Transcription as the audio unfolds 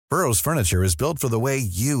Burrow's furniture is built for the way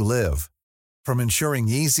you live. From ensuring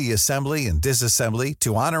easy assembly and disassembly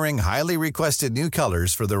to honoring highly requested new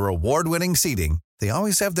colors for their award-winning seating, they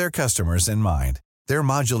always have their customers in mind. Their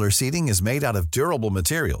modular seating is made out of durable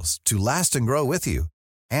materials to last and grow with you.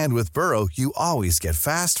 And with Burrow, you always get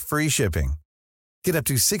fast, free shipping. Get up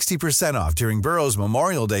to 60% off during Burrow's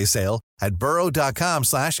Memorial Day sale at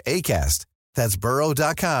burrow.com/ACAST. That's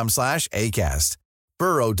burrow.com/ACAST.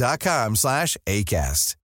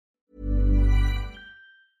 burrow.com/ACAST.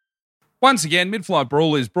 Once again, Mid-Flight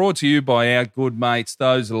Brawl is brought to you by our good mates,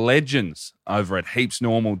 those legends over at Heaps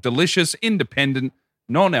Normal. Delicious, independent,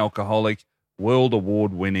 non-alcoholic, world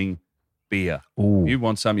award-winning beer. Ooh. If you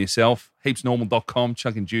want some yourself, heapsnormal.com,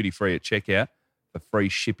 chucking duty free at checkout for free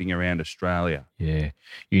shipping around Australia. Yeah.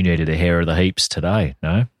 You needed a hair of the heaps today,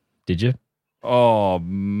 no? Did you? Oh,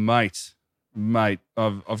 mate,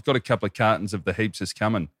 I've got a couple of cartons of the Heapses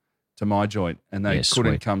coming to my joint, and they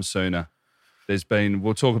couldn't come sooner. There's been,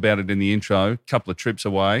 we'll talk about it in the intro, a couple of trips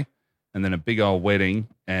away, and then a big old wedding,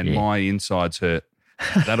 and my insides hurt.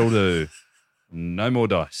 That'll do. No more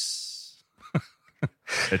dice.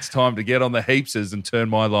 It's time to get on the Heapses and turn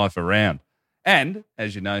my life around. And,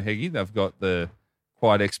 as you know, Heggy, they've got the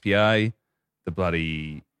Quiet XPA,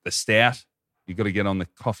 the stout. You've got to get on the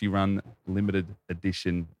Coffee Run limited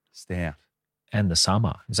edition stout. And the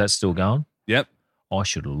summer. Is that still going? Yep. I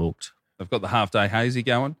should have looked. They've got the half-day hazy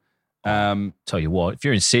going. Tell you what, if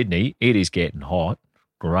you're in Sydney, it is getting hot.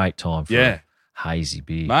 Great time for a hazy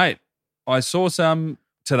beer. Mate, I saw some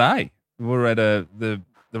today. We were at the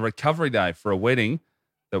recovery day for a wedding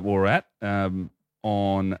that we were at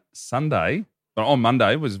on Sunday. But on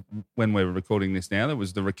Monday was when we were recording this now. There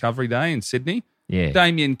was the recovery day in Sydney. Yeah.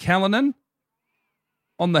 Damien Callanan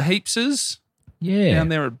on the Heapses. Yeah. Down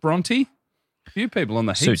there at Bronte. A few people on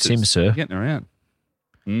the Heapses. Suits him, sir. Getting around.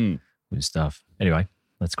 Good stuff. Anyway,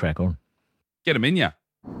 let's crack on. Get them in ya.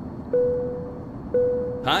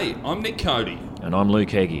 Hey, I'm Nick Cody. And I'm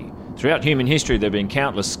Luke Heggie. Throughout human history, there have been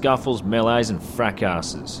countless scuffles, melees and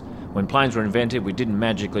fracasses. When planes were invented, we didn't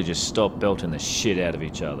magically just stop belting the shit out of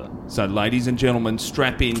each other. So ladies and gentlemen,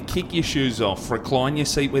 strap in, kick your shoes off, recline your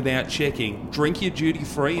seat without checking, drink your duty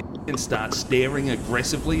free and start staring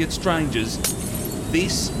aggressively at strangers.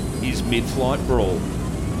 This is Mid-Flight Brawl.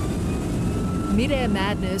 Mid-air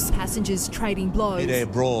madness, passengers trading blows. Mid-air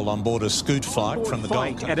brawl on board a scoot flight from the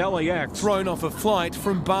Gold Coast. At LAX. Thrown off a flight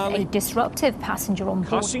from Bali. A disruptive passenger on board.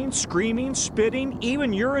 Cussing, screaming, spitting,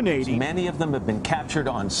 even urinating. Many of them have been captured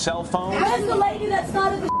on cell phones. Where's the lady that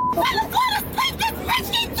started the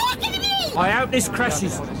I hope this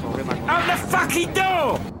crashes. Out the fucking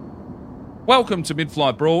door! Welcome to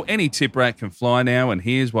Mid-Flight Brawl. Any tip rat can fly now, and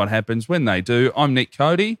here's what happens when they do. I'm Nick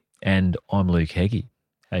Cody. And I'm Luke Heggie.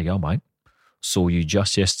 How you going, mate? Saw you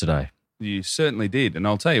just yesterday. You certainly did. And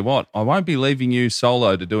I'll tell you what, I won't be leaving you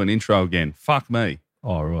solo to do an intro again. Fuck me.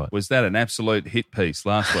 Oh, right. Was that an absolute hit piece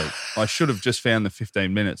last week? I should have just found the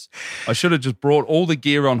 15 minutes. I should have just brought all the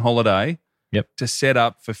gear on holiday to set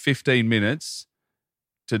up for 15 minutes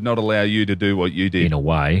to not allow you to do what you did. In a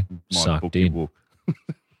way, my sucked bookie in. Wook.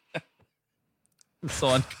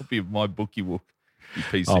 Signed copy of my bookie Wook, you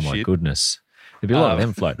piece of Oh, shit. my goodness. There'll be a lot of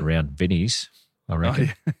them floating around Vinnie's, I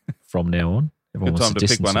reckon, from now on. Everyone Good wants time to to pick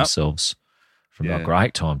distance one up. themselves from a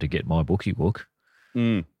great time to get my bookie Wook.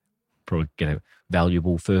 Probably get a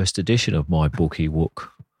valuable first edition of my bookie Wook.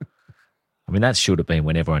 I mean, that should have been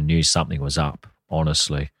when everyone knew something was up,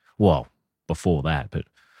 honestly. Well, before that, but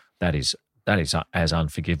that is as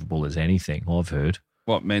unforgivable as anything I've heard.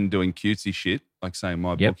 What, men doing cutesy shit, like saying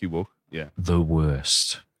my bookie Wook? Yeah. The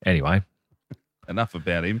worst. Anyway. Enough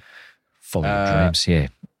about him. Follow your dreams, yeah.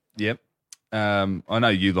 Yep. I know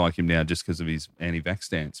you like him now just because of his anti-vax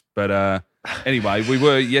stance. But anyway,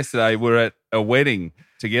 yesterday we were at a wedding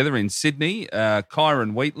together in Sydney.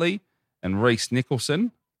 Kyron Wheatley and Reese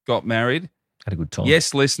Nicholson got married. Had a good time.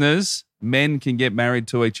 Yes, listeners, men can get married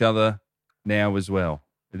to each other now as well.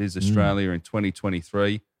 It is Australia in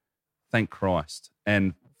 2023. Thank Christ.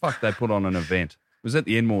 And fuck, they put on an event. It was at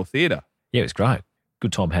the Enmore Theatre. Yeah, it was great.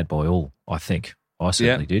 Good time had by all, I think. I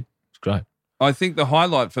certainly did. It's great. I think the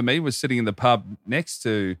highlight for me was sitting in the pub next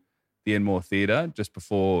to the Enmore Theatre just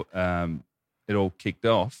before it all kicked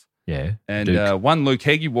off. Yeah. And one Luke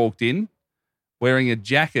Heggie walked in wearing a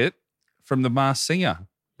jacket from the Masked Singer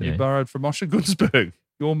that he borrowed from Osher Gunsberg,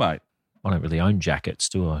 your mate. I don't really own jackets,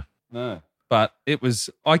 do I? No. But it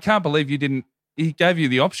was, I can't believe he gave you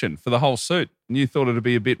the option for the whole suit and you thought it'd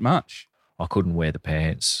be a bit much. I couldn't wear the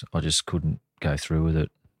pants. I just couldn't go through with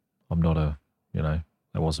it. I'm not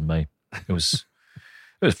that wasn't me. It was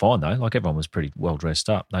fine though. Like everyone was pretty well dressed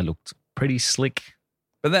up. They looked pretty slick.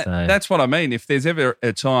 But that's what I mean. If there's ever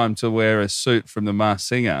a time to wear a suit from The Masked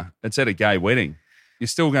Singer, it's at a gay wedding. You're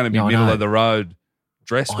still going to be middle of the road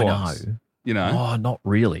dress-wise. I know. Oh, not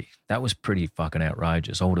really. That was pretty fucking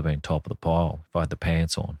outrageous. I would have been top of the pile if I had the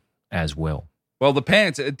pants on as well. Well, the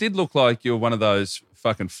pants, it did look like you were one of those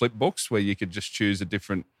fucking flip books where you could just choose a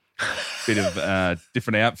different bit of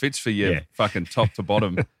different outfits for your fucking top to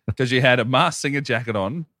bottom, because you had a Masked Singer jacket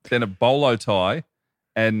on, then a bolo tie,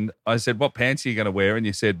 and I said, what pants are you going to wear? And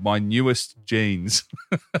you said, my newest jeans.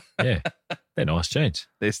 Yeah, they're nice jeans.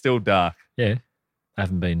 They're still dark. Yeah.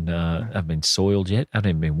 Haven't been soiled yet. Haven't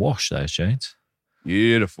even been washed, those jeans.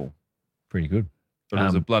 Beautiful. Pretty good. But it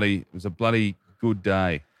was a bloody good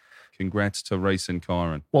day. Congrats to Reese and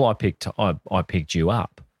Kyron. Well, I picked you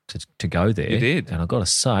up to go there. You did. And I've got to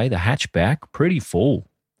say, the hatchback, pretty full.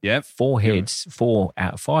 Yep. 4 heads,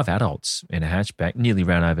 5 adults in a hatchback. Nearly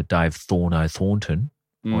ran over Dave Thornton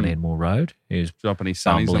on Enmore Road. He was dropping his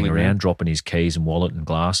bumbling around, dropping his keys and wallet and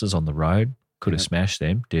glasses on the road. Could have smashed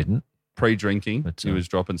them, didn't. Pre-drinking, he was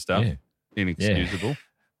dropping stuff. Yeah. Inexcusable. Yeah.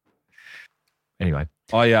 Anyway.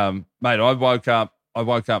 I woke up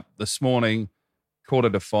this morning,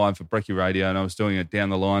 4:45 for Brekkie Radio, and I was doing it down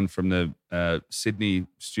the line from the Sydney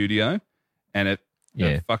studio, and it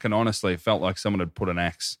fucking honestly, it felt like someone had put an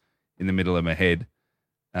axe in the middle of my head.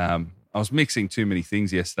 I was mixing too many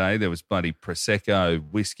things yesterday. There was bloody Prosecco,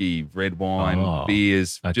 whiskey, red wine,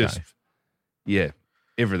 beers, everything.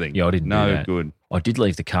 Yeah, I didn't do that. Good. I did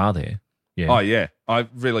leave the car there. Yeah. Oh, yeah. I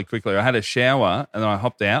really quickly, I had a shower and then I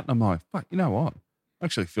hopped out and I'm like, fuck, you know what? I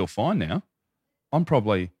actually feel fine now.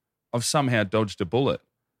 I've somehow dodged a bullet.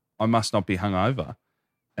 I must not be hungover.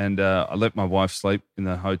 And I let my wife sleep in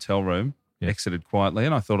the hotel room, exited quietly,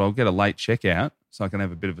 and I thought I'll get a late checkout so I can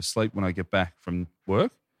have a bit of a sleep when I get back from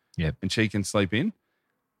work. Yep. And she can sleep in.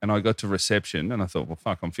 And I got to reception and I thought, well,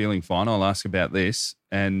 fuck, I'm feeling fine. I'll ask about this.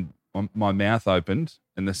 And my mouth opened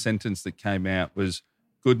and the sentence that came out was,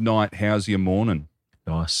 good night, how's your morning?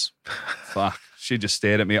 Nice. Fuck. She just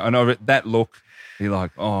stared at me. I know that look, you're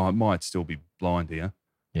like, oh, I might still be blind here.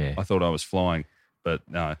 Yeah. I thought I was flying, but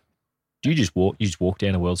no. Do you just walk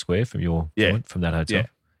down to World Square from your point, from that hotel?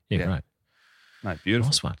 Yeah, great. Mate, beautiful.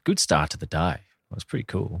 Nice one. Good start to the day. That was pretty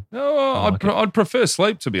cool. Oh, I'd prefer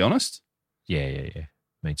sleep, to be honest. Yeah.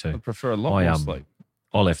 Me too. I'd prefer a lot more sleep.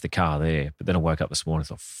 I left the car there, but then I woke up this morning and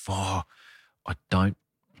thought, fuck, I don't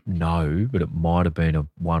know, but it might have been a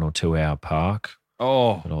 1 or 2 hour park that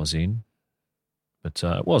I was in. But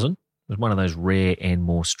it wasn't. It was one of those rare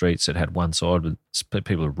Enmore streets that had one side with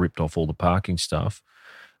people had ripped off all the parking stuff.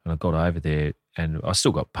 And I got over there and I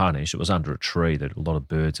still got punished. It was under a tree that a lot of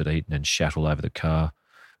birds had eaten and shat all over the car.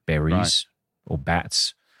 Berries or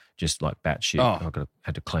bats, just like bat shit. I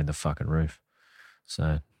had to clean the fucking roof.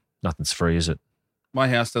 So nothing's free, is it? My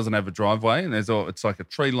house doesn't have a driveway and it's like a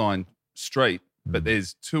tree-lined street, but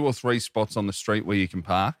there's 2 or 3 spots on the street where you can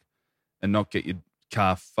park and not get your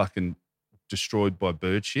car fucking destroyed by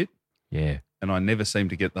bird shit. Yeah. And I never seem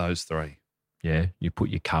to get those 3. Yeah. You put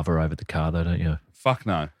your cover over the car though, don't you? Fuck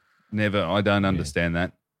no. Never. I don't understand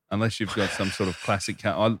that. Unless you've got some sort of classic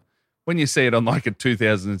car. When you see it on like a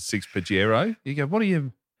 2006 Pajero, you go, what are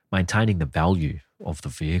you... Maintaining the value of the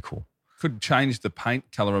vehicle. Could change the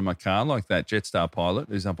paint colour of my car like that Jetstar pilot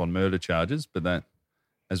who's up on murder charges, but that,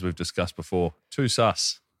 as we've discussed before, too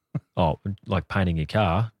sus. Oh, like painting your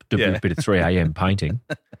car, do a bit of 3 a.m. painting.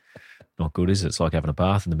 Not good, is it? It's like having a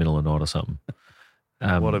bath in the middle of the night or something.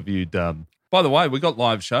 What have you done? By the way, we got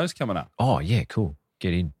live shows coming up. Oh, yeah, cool.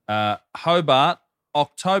 Get in. Hobart,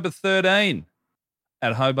 October 13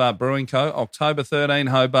 at Hobart Brewing Co. October 13,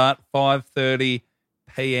 Hobart, 5:30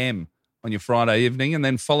 p.m. on your Friday evening, and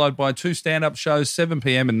then followed by 2 stand-up shows, 7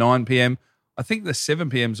 p.m. and 9 p.m. I think the 7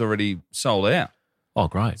 p.m.'s already sold out. Oh,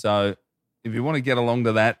 great. So if you want to get along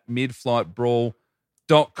to that,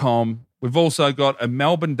 midflightbrawl.com. We've also got a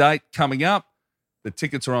Melbourne date coming up. The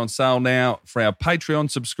tickets are on sale now for our Patreon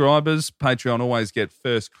subscribers. Patreon always get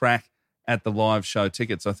first crack at the live show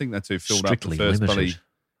tickets. I think that's who filled Strictly up the first limited.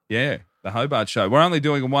 the Hobart show. We're only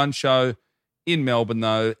doing one show in Melbourne,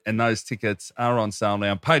 though, and those tickets are on sale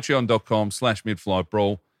now.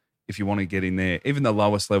 Patreon.com/midflightbrawl if you want to get in there. Even the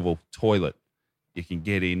lowest level toilet, you can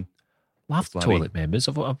get in. Love the toilet members.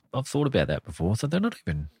 I've thought about that before. So they're not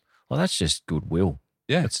even, well, that's just goodwill.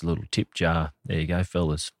 Yeah. It's a little tip jar. There you go,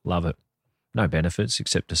 fellas. Love it. No benefits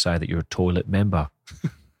except to say that you're a toilet member.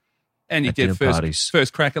 And you get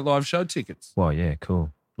first crack at live show tickets. Well, yeah,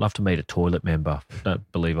 cool. Love to meet a toilet member.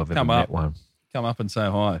 Don't believe I've ever met one. Come up and say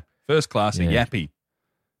hi. First class, a yappy.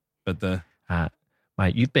 But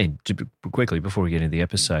mate, you've been, quickly before we get into the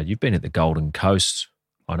episode, you've been at the Golden Coast.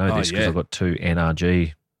 I know this because I've got 2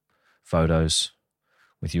 NRG photos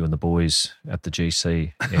with you and the boys at the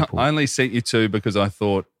GC airport? I only sent you 2 because I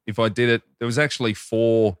thought if I did it, there was actually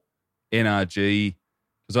 4 NRG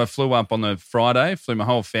because I flew up on the Friday, flew my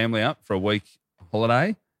whole family up for a week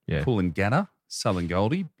holiday. Yeah. Coolangatta, Southern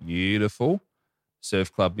Goldie, beautiful.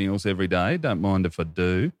 Surf club meals every day. Don't mind if I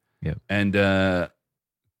do. Yeah. And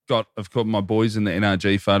got my boys in the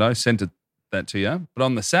NRG photo, sent that to you. But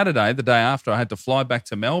on the Saturday, the day after, I had to fly back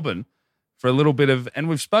to Melbourne for a little bit of, and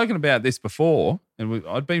we've spoken about this before, and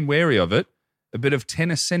I'd been wary of it, a bit of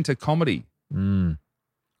tennis centre comedy.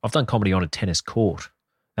 I've done comedy on a tennis court.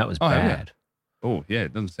 That was bad. Oh, yeah,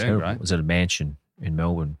 it doesn't sound Terrible. great. It was at a mansion in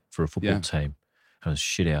Melbourne for a football team. It was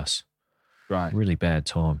shit house. Right. Really bad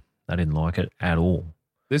time. I didn't like it at all.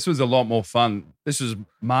 This was a lot more fun. This was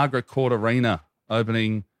Margaret Court Arena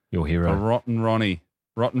opening Your hero. for Rotten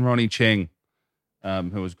Ronnie Cheng,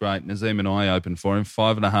 who was great. Nazim and I opened for him,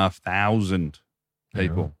 5,500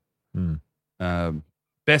 people.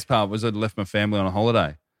 Best part was I'd left my family on a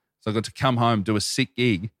holiday. So I got to come home, do a sick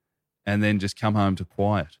gig, and then just come home to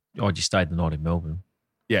quiet. Oh, you stayed the night in Melbourne?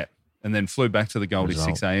 Yeah. And then flew back to the Goldie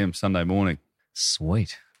 6 a.m. Sunday morning.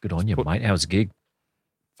 Sweet. Good on you, mate. How was the gig?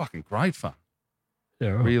 Fucking great fun. Yeah,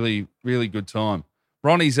 right. Really, really good time.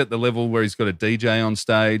 Ronnie's at the level where he's got a DJ on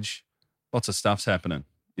stage. Lots of stuff's happening,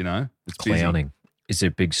 you know. It's clowning. Busy. Is there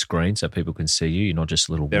a big screen so people can see you? You're not just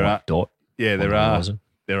a little white dot. Yeah, there are.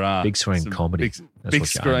 There are. Big screen comedy. Big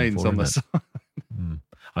screens on the side.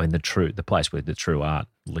 I mean, the place where the true art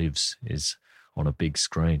lives is on a big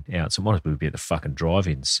screen out. So it might as well be at the fucking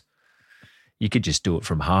drive-ins. You could just do it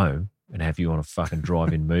from home and have you on a fucking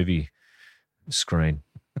drive-in movie screen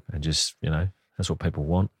and just, you know, that's what people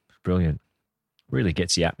want. Brilliant. Really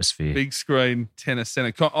gets the atmosphere. Big screen, tennis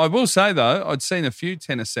centre. I will say, though, I'd seen a few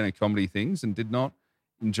tennis centre comedy things and did not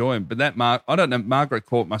enjoy them. But I don't know, Margaret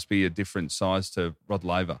Court must be a different size to Rod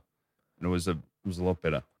Laver. And it was a lot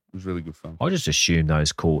better. It was really good fun. I just assume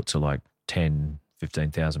those courts are like 10,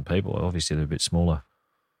 15,000 people. Obviously, they're a bit smaller.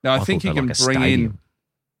 No, I think you can like bring in.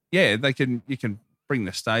 Yeah, you can bring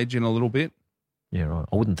the stage in a little bit. Yeah, right.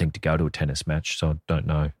 I wouldn't think to go to a tennis match, so I don't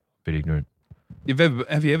know. A bit ignorant.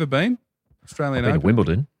 Have you ever been? Australian I've been Open? to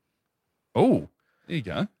Wimbledon. Oh, there you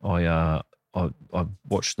go. I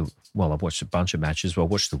watched I've watched a bunch of matches. Well, I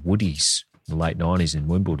watched the Woodies in the late 90s in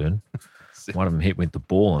Wimbledon. One of them hit me with the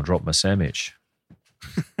ball and dropped my sandwich.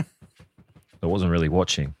 I wasn't really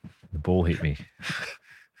watching. The ball hit me.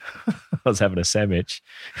 I was having a sandwich.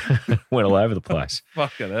 Went all over the place.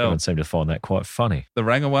 Fucking hell. Everyone seemed to find that quite funny. The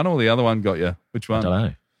Ranger one or the other one got you? Which one? I don't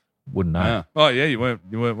know. Wouldn't know. Oh yeah, you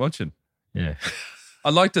weren't watching. Yeah.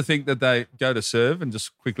 I'd like to think that they go to serve and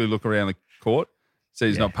just quickly look around the court, see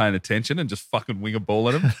he's not paying attention and just fucking wing a ball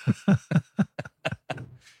at him.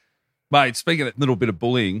 Mate, speaking of a little bit of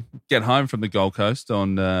bullying, get home from the Gold Coast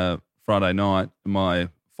on Friday night. My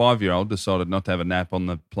 5-year-old decided not to have a nap on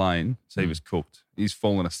the plane, so he was cooked. He's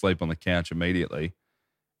fallen asleep on the couch immediately.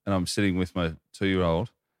 And I'm sitting with my 2-year-old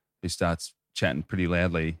who starts chatting pretty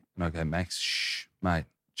loudly. And I go, Max, shh, mate,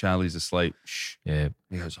 Charlie's asleep. Shh. Yeah.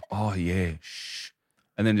 He goes, oh, yeah, shh.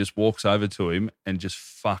 And then just walks over to him and just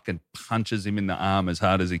fucking punches him in the arm as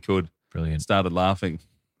hard as he could. Brilliant. Started laughing.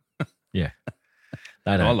 Yeah.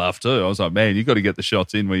 I laughed too. I was like, man, you got to get the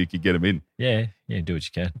shots in where you could get them in. Yeah, do what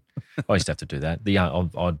you can. I used to have to do that.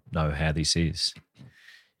 I know how this is.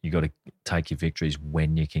 You got to take your victories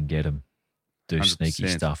when you can get them. Do 100%. Sneaky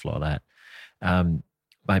stuff like that.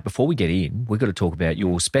 Mate, before we get in, we've got to talk about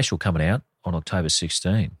your special coming out on October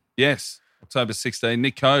 16. Yes, October 16.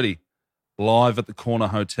 Nick Cody, live at the Corner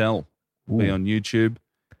Hotel. Be on YouTube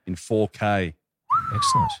in 4K.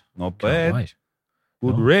 Excellent. Not bad. Wait.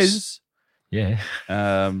 Good res. Yeah.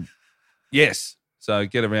 Yes. So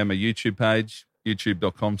get around my YouTube page,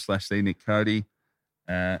 youtube.com/TheNickCody.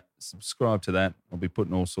 Subscribe to that. I'll be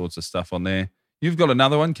putting all sorts of stuff on there. You've got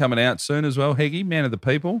another one coming out soon as well, Heggie, Man of the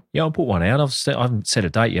People. Yeah, I'll put one out. I haven't set a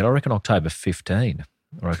date yet. I reckon October 15.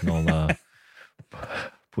 I reckon I'll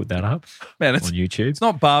put that up on YouTube. It's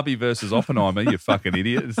not Barbie versus Oppenheimer, you fucking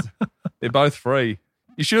idiots. They're both free.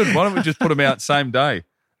 You should. Why don't we just put them out same day?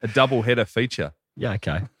 A double header feature. Yeah,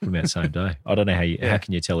 okay. Put them out same day. I don't know how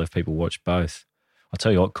can you tell if people watch both? I'll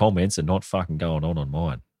tell you what, comments are not fucking going on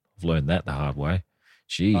mine. I've learned that the hard way.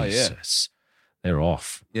 Jesus. They're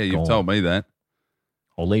off. Yeah, you've told me that.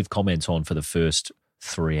 I'll leave comments on for the first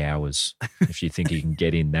 3 hours. If you think you can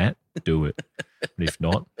get in that, do it. But if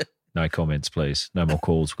not, no comments, please. No more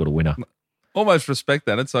calls. We've got a winner. Almost respect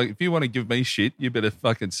that. It's like, if you want to give me shit, you better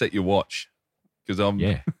fucking set your watch. Because I'm...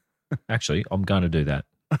 Yeah. Actually, I'm going to do that.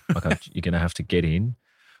 You're going to have to get in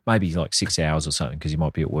maybe like 6 hours or something because you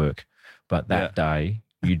might be at work. But that day,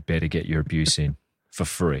 you'd better get your abuse in for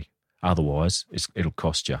free. Otherwise, it'll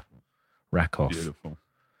cost you. Rack off. Beautiful.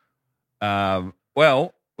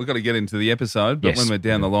 Well, we've got to get into the episode, but Yes. when we're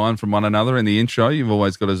down the line from one another in the intro, you've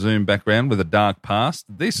always got a Zoom background with a dark past.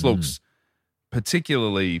 This looks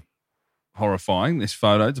particularly horrifying, this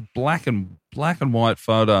photo. It's a black and white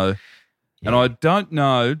photo. Yeah. And I don't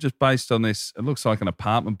know, just based on this, it looks like an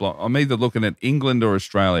apartment block. I'm either looking at England or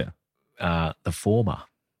Australia. The former.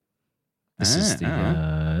 This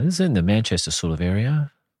is in the Manchester sort of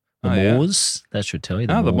area. The Moors, that should tell you.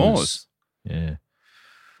 The Moors. Yeah.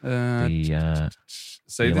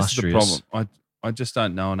 See, this is the problem. I just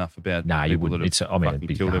don't know enough about. No, you wouldn't. It'd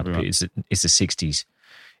be killed hard. everyone. It's the 60s.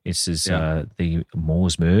 It's the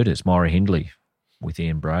Moors murders. Myra Hindley with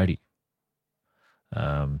Ian Brady.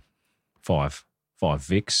 5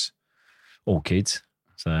 Vics, all kids.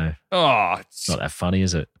 So it's not that funny,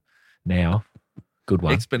 is it? Now, good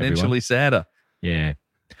one. Exponentially everyone. sadder. Yeah.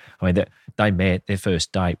 I mean, they met, their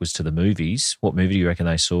first date was to the movies. What movie do you reckon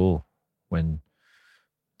they saw when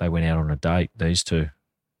they went out on a date, these two?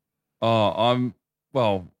 Oh,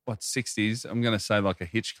 60s? I'm going to say like a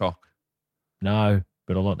Hitchcock. No,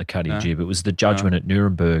 but I like the cutting jib. It was The Judgment at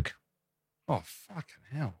Nuremberg. Oh, fucking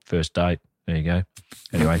hell. First date. There you go.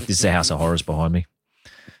 Anyway, this is a house of horrors behind me.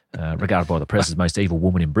 Regarded by the press as the most evil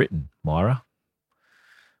woman in Britain, Myra.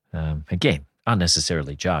 Again,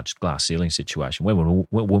 unnecessarily judged, glass ceiling situation. When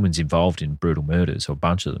a woman's involved in brutal murders, or a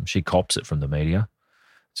bunch of them, she cops it from the media.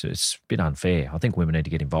 So it's a bit unfair. I think women need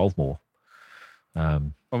to get involved more.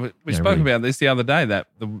 We spoke about this the other day, that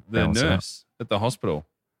the nurse at the hospital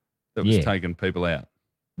that was taking people out.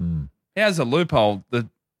 How's a loophole that,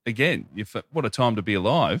 again, what a time to be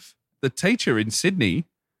alive. The teacher in Sydney,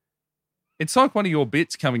 it's like one of your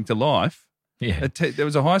bits coming to life. Yeah. There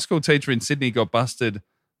was a high school teacher in Sydney got busted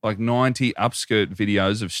like 90 upskirt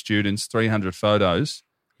videos of students, 300 photos.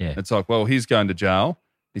 Yeah. It's like, well, he's going to jail.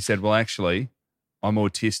 He said, well, actually, I'm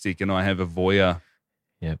autistic and I have a voyeur.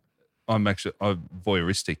 Yep. I'm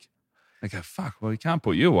voyeuristic. They go, fuck, well, he can't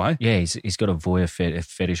put you away. Yeah, he's got a voyeur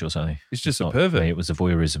fetish or something. He's just a pervert. Me, it was a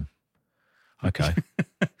voyeurism. Okay.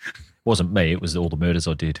 It wasn't me. It was all the murders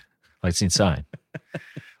I did. Like, it's insane.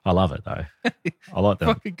 I love it, though. I like that.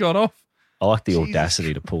 Fucking got off. I like the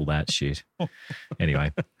audacity to pull that shit.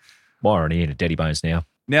 Anyway, Myra and Ian are Daddy Bones now.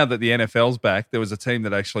 Now that the NFL's back, there was a team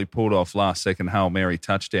that actually pulled off last-second Hail Mary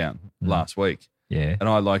touchdown last week. Yeah. And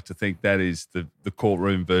I like to think that is the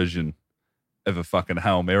courtroom version of a fucking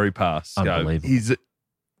Hail Mary pass. Unbelievable.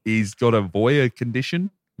 He's got a voyeur condition.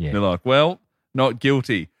 Yeah. And they're like, well, not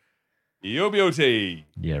guilty. You're guilty.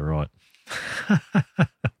 Yeah, right.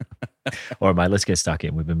 All right, mate, let's get stuck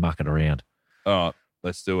in. We've been mucking around. All right,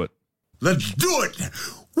 let's do it. Let's do it.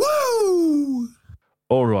 Woo!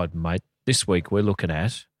 All right, mate. This week we're looking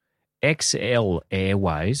at XL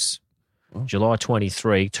Airways, July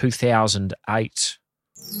 23, 2008.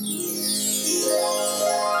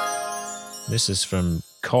 This is from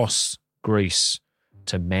Kos, Greece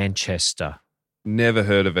to Manchester. Never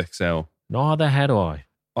heard of XL. Neither had I.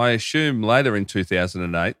 I assume later in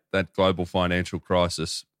 2008 that global financial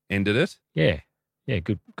crisis ended it. Yeah. Yeah,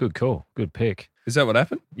 good call. Good pick. Is that what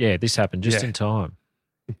happened? Yeah, this happened just in time.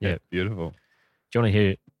 Yeah. Beautiful. Do you want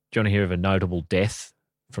to hear of a notable death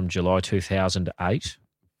from July 2008?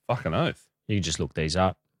 Fucking oath. You can just look these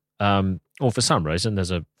up. Or for some reason,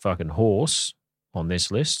 there's a fucking horse on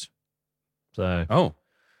this list. So,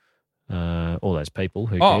 all those people,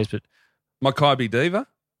 who cares? But Maccabi Diva?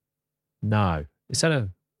 No.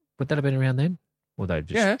 Would that have been around then? Or they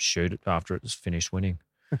just shoot it after it's finished winning?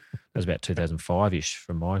 That was about 2005-ish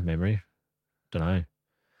from my memory. Don't know.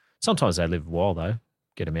 Sometimes they live a while, though.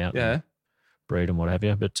 Get them out. Yeah. Breed and what have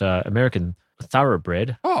you. But American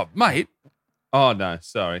Thoroughbred. Oh, mate. Oh, no,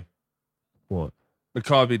 sorry. What?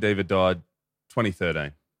 Maccabi Diva died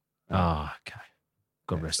 2013. Oh, okay.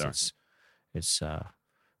 God rest its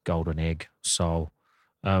golden egg soul.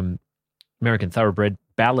 American Thoroughbred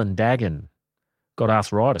Ballandagan got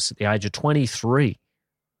arthritis at the age of 23.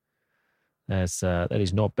 That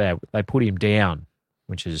is not bad. They put him down,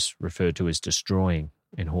 which is referred to as destroying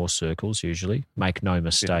in horse circles usually. Make no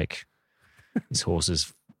mistake. This horse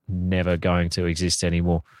is never going to exist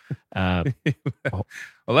anymore. Well,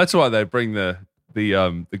 that's why they bring the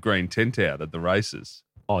green tent out at the races.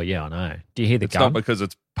 Oh, yeah, I know. Do you hear the it's gun? It's not because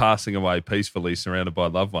it's passing away peacefully surrounded by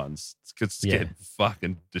loved ones. It's because it's getting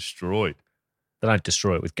fucking destroyed. They don't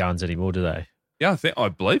destroy it with guns anymore, do they? Yeah, I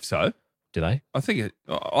believe so. Do they?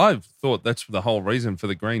 I've thought that's the whole reason for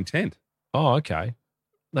the green tent. Oh, okay.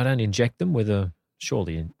 They don't inject them with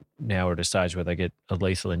surely now we're at a stage where they get a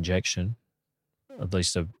lethal injection, at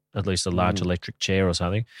least a large electric chair or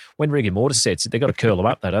something. When rigor mortis sets, they've got to curl them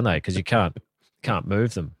up, though, don't they? Because you can't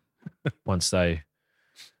move them. once they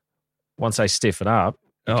stiffen up,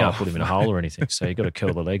 you can't put him in a hole or anything. So you've got to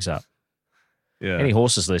curl the legs up. Yeah. Any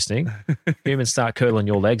horses listening, humans start curling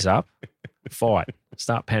your legs up, fight,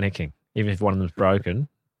 start panicking. Even if one of them's broken,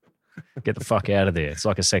 get the fuck out of there. It's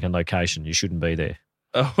like a second location. You shouldn't be there.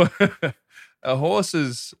 A horse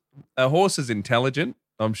is intelligent.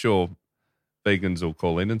 I'm sure vegans will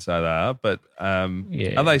call in and say they are, but are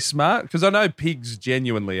they smart? Because I know pigs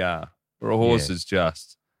genuinely are, or a horse is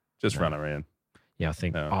just run around. Yeah, I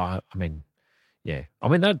think. I mean, they're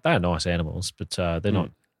nice animals, but they're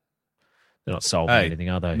not solving anything,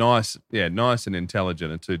 are they? Nice and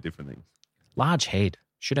intelligent are two different things. Large head,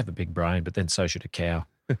 should have a big brain, but then so should a cow.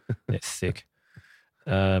 They're thick.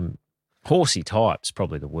 Horsey type's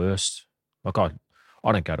probably the worst. Like I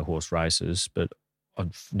don't go to horse races, but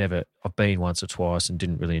I've been once or twice and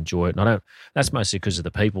didn't really enjoy it. And that's mostly because of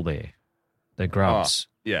the people there. They're grubs.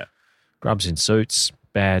 Oh, yeah. Grubs in suits,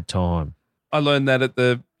 bad time. I learned that at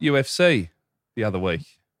the UFC the other week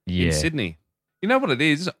in Sydney. You know what it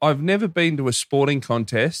is? I've never been to a sporting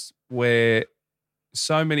contest where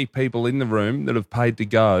so many people in the room that have paid to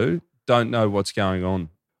go don't know what's going on.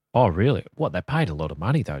 Oh, really? What? They paid a lot of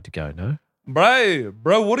money, though, to go, no?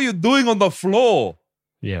 Bro, what are you doing on the floor?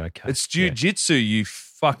 Yeah, okay. It's jiu-jitsu, you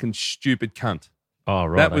fucking stupid cunt. Oh,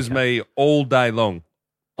 right. That was me all day long.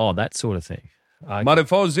 Oh, that sort of thing. Okay. But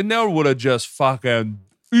if I was in there, I would have just fucking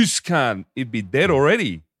Uskan. He'd be dead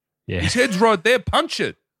already. Yeah. His head's right there. Punch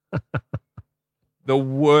it. The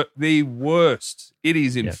worst. It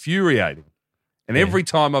is infuriating. And every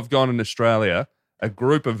time I've gone in Australia, a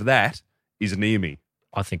group of that is near me.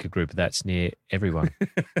 I think a group of that's near everyone.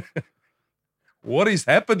 What is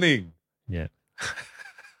happening? Yeah.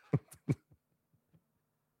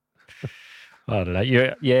 I don't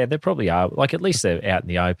know. Yeah, they probably are. Like, at least they're out in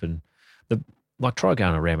the open. Try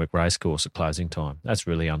going around Randwick Racecourse at closing time. That's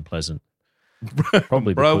really unpleasant.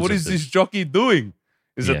 Probably, bro. What is this jockey doing?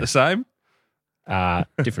 Is it the same?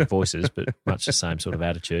 Different voices, but much the same sort of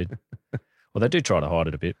attitude. Well, they do try to hide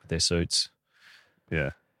it a bit with their suits.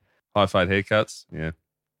 Yeah. High fade haircuts. Yeah.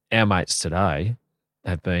 Our mates today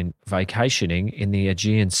have been vacationing in the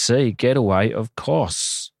Aegean Sea getaway of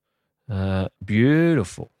Kos.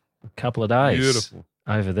 Beautiful. A couple of days. Beautiful.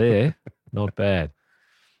 Over there. Not bad.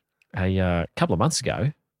 A couple of months ago,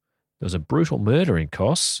 there was a brutal murder in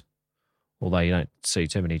Kos, although you don't see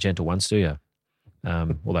too many gentle ones, do you?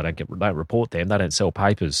 Well, they don't report them. They don't sell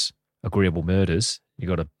papers, agreeable murders. You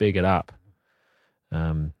got to big it up.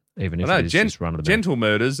 Even if it's just run of the gentle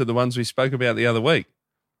murders are the ones we spoke about the other week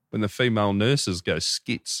when the female nurses go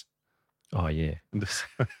skits. Oh, yeah.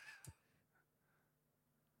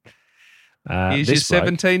 Here's your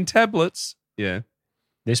 17 tablets. Yeah.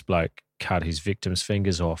 This bloke cut his victim's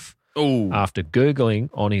fingers off Ooh. after Googling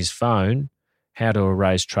on his phone how to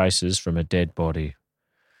erase traces from a dead body.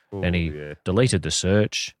 Ooh, then he deleted the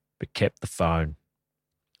search but kept the phone.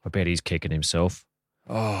 I bet he's kicking himself.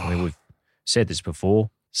 Oh. I mean, we've said this before.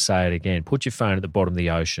 Say it again. Put your phone at the bottom of the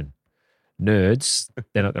ocean. Nerds,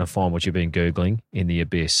 they're not going to find what you've been Googling in the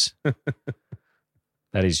abyss.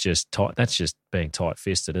 That is just tight. That's just being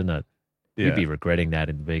tight-fisted, isn't it? Yeah. You'd be regretting that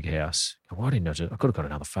in the big house. Why didn't I could have got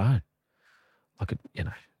another phone.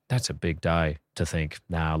 That's a big day to think,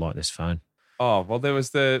 I like this phone. Oh, well, there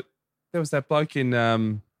was that bloke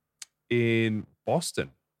in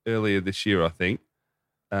Boston earlier this year, I think,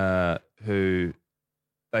 who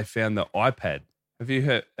they found the iPad. Have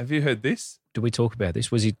you heard this? Did we talk about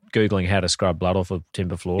this? Was he Googling how to scrub blood off a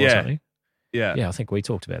timber floor or something? Yeah. Yeah, I think we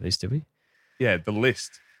talked about this, did we? Yeah,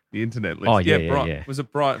 the internet list. Oh, yeah. Was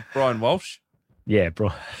it Brian Walsh? Yeah,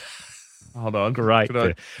 Brian. Hold on. Great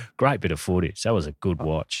bit of footage. That was a good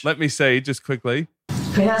watch. Let me see just quickly.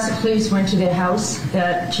 Cohasset police went to their house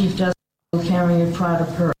that Chief Justice was carrying a Prada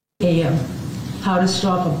per a.m. How to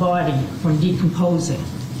stop a body from decomposing.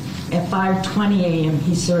 At 5:20 a.m.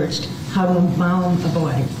 he searched how to embalm a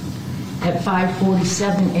body. At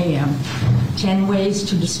 5:47 a.m., 10 ways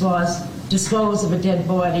to dispose of a dead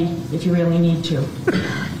body if you really need to.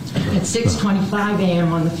 At 6:25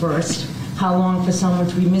 a.m. on the 1st, how long for someone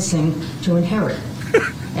to be missing to inherit.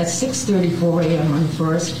 At 6:34 a.m. on the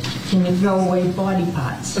 1st, can you throw away body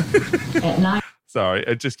parts? At 9. Sorry,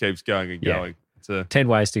 it just keeps going and going. 10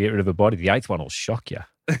 ways to get rid of a body. The 8th one will shock you.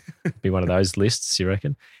 Be one of those lists, you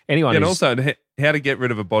reckon? And also how to get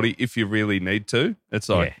rid of a body if you really need to. It's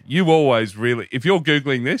like you always really, if you're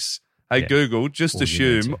Googling this, hey, Google, just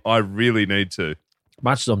assume I really need to.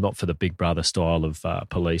 Much as I'm not for the Big Brother style of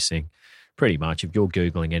policing, pretty much if you're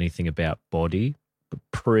Googling anything about body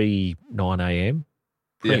pre-9 a.m.,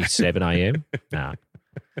 pre-7 a.m., nah.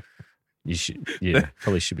 You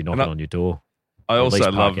probably should be knocking on your door. I Or at also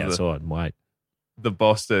least love park outside and wait. the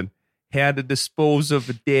Boston. How to dispose of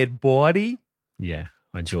a dead body? Yeah,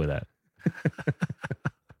 I enjoy that.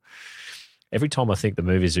 Every time I think the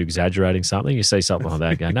movies are exaggerating something, you see something like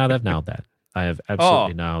that, go, no, they've nailed that. They have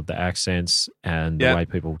absolutely nailed the accents and the way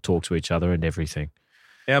people talk to each other and everything.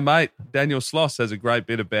 Our mate Daniel Sloss has a great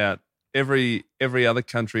bit about every other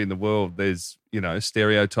country in the world. There's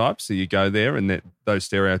stereotypes, so you go there and those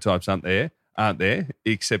stereotypes aren't there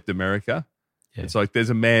except America. Yeah. It's like there's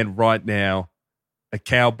a man right now, a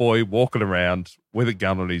cowboy walking around with a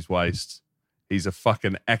gun on his waist. He's a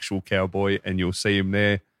fucking actual cowboy, and you'll see him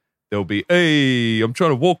there. There'll be, hey, I'm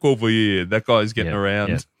trying to walk over here. That guy's getting around.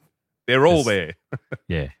 Yeah. They're all there.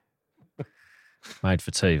 Yeah. Made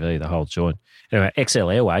for TV, the whole joint. Anyway, XL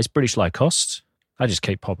Airways, British low cost. They just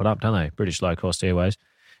keep popping up, don't they? British low cost airways.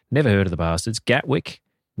 Never heard of the bastards. Gatwick,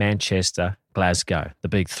 Manchester, Glasgow, the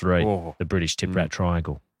big three, the British tip rat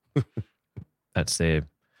triangle. That's their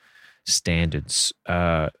standards.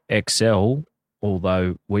 XL,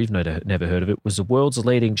 although we've never heard of it, was the world's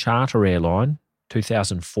leading charter airline,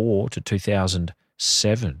 2004 to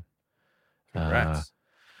 2007. Congrats.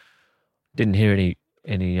 Didn't hear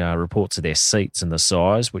any reports of their seats and the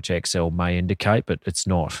size, which XL may indicate, but it's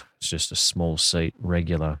not. It's just a small seat,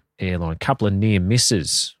 regular airline. Couple of near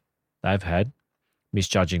misses they've had,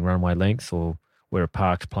 misjudging runway length or where a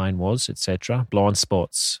parked plane was, etc. Blind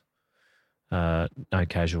spots, no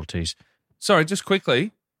casualties. Sorry, just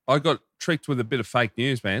quickly, I got tricked with a bit of fake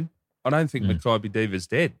news, man. I don't think Maccabi Diva's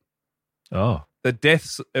dead. Oh. The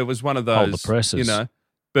deaths, it was one of those, the presses.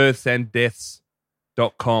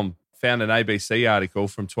 birthanddeaths.com. Found an ABC article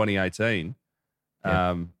from 2018.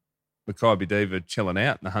 Maccabi Diva chilling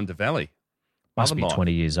out in the Hunter Valley. Must be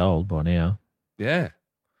 20 years old by now. Yeah.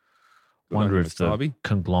 Wonder if the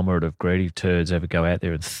conglomerate of greedy turds ever go out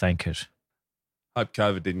there and thank it. Hope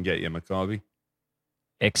COVID didn't get you, Maccabi.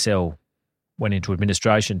 XL went into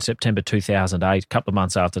administration September 2008, a couple of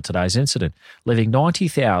months after today's incident, leaving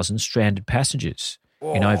 90,000 stranded passengers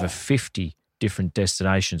in over 50 different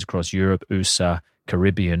destinations across Europe, USA,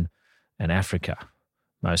 Caribbean, and Africa,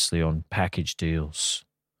 mostly on package deals.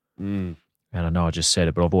 And I know I just said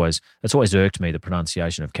it, but it's always irked me, the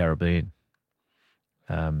pronunciation of Caribbean.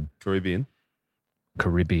 Caribbean. I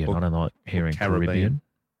don't like hearing Caribbean.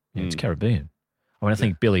 Yeah, it's Caribbean. I mean, I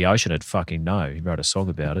think Billy Ocean would fucking know. He wrote a song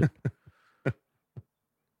about it.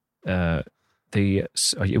 He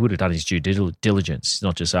would have done his due diligence. He's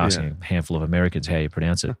not just asking a handful of Americans how you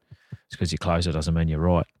pronounce it. It's because you're closer doesn't mean you're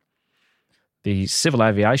right. The Civil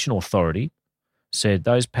Aviation Authority said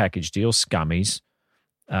those package deal scummies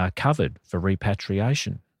are covered for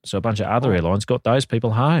repatriation. So a bunch of other airlines got those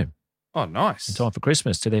people home. Oh, nice. In time for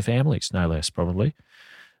Christmas to their families, no less probably.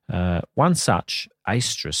 One such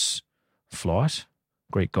Astrus flight,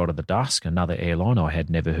 Greek god of the dusk, another airline I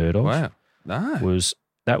had never heard of. Wow. No. was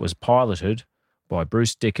piloted by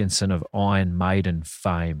Bruce Dickinson of Iron Maiden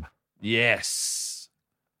fame. Yes.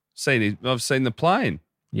 I've seen the plane.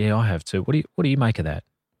 Yeah, I have too. What do you make of that?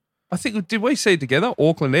 I think, did we see it together?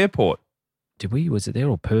 Auckland Airport. Did we? Was it there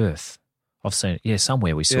or Perth? I've seen it. Yeah,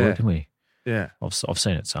 somewhere we saw it, didn't we? Yeah. I've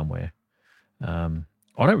seen it somewhere. I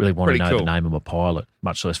don't really want to know the name of a pilot,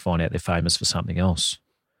 much less find out they're famous for something else.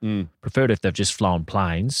 Prefer it if they've just flown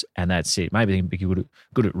planes and that's it. Maybe they can be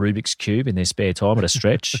good at Rubik's Cube in their spare time at a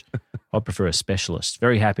stretch. I'd prefer a specialist.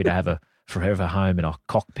 Very happy to have a forever home in a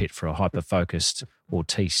cockpit for a hyper-focused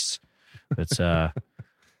autiste. But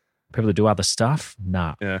people that do other stuff,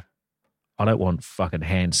 nah. Yeah. I don't want fucking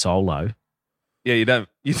Han Solo. Yeah, you don't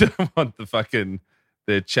want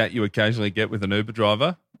the chat you occasionally get with an Uber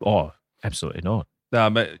driver. Oh, absolutely not. No,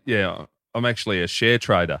 but yeah, I'm actually a share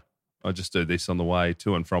trader. I just do this on the way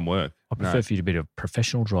to and from work. I prefer for you to be a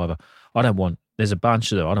professional driver. There's a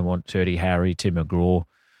bunch of them. I don't want Dirty Harry, Tim McGraw,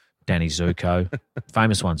 Danny Zuko.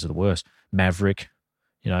 Famous ones are the worst. Maverick,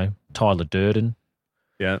 Tyler Durden.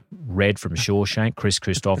 Yeah. Red from Shawshank, Chris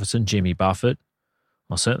Christopherson, Jimmy Buffett.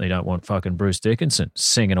 I certainly don't want fucking Bruce Dickinson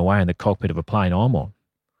singing away in the cockpit of a plane I'm on.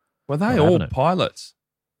 Were they all pilots?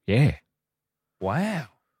 Yeah. Wow.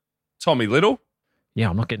 Tommy Little? Yeah,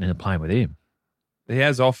 I'm not getting in a plane with him. He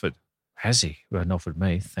has offered. Has he? Well, not offered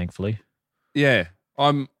me, thankfully. Yeah.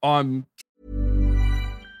 I'm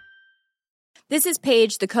This is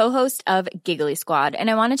Paige, the co-host of Giggly Squad,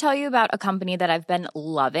 and I want to tell you about a company that I've been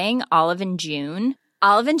loving, Olive & June.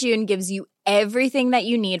 Olive & June gives you everything that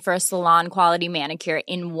you need for a salon-quality manicure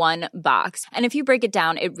in one box. And if you break it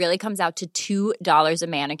down, it really comes out to $2 a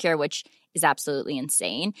manicure, which is absolutely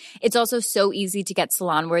insane. It's also so easy to get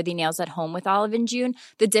salon-worthy nails at home with Olive & June.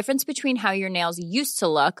 The difference between how your nails used to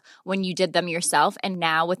look when you did them yourself and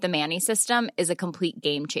now with the Mani system is a complete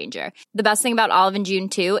game changer. The best thing about Olive & June,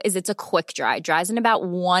 too, is it's a quick dry. Dries in about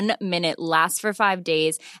 1 minute, lasts for 5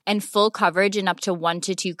 days, and full coverage in up to 1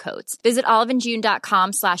 to 2 coats. Visit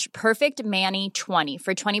oliveandjune.com/perfectmani20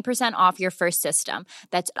 for 20% off your first system.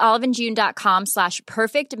 That's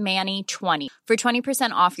oliveandjune.com/perfectmani20 for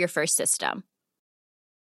 20% off your first system.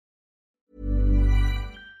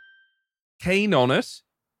 Keen on it,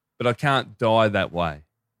 but I can't die that way,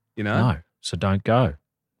 you know? No, so don't go.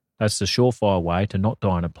 That's the surefire way to not die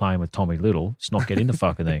on a plane with Tommy Little. It's not get in the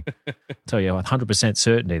fucking thing. I tell you 100%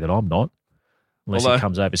 certainty that I'm not, unless he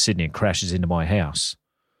comes over Sydney and crashes into my house.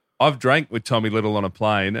 I've drank with Tommy Little on a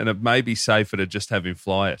plane, and it may be safer to just have him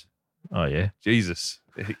fly it. Oh, yeah? Jesus.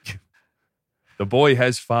 The boy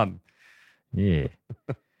has fun. Yeah.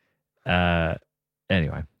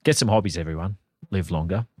 Anyway, get some hobbies, everyone. Live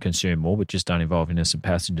longer, consume more, but just don't involve innocent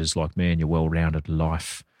passengers like me in your well-rounded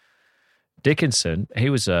life. Dickinson, he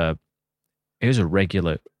was a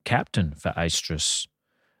regular captain for Aistris.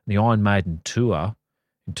 The Iron Maiden tour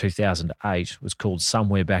in 2008 was called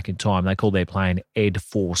Somewhere Back in Time. They called their plane Ed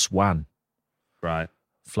Force One. Right.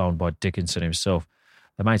 Flown by Dickinson himself.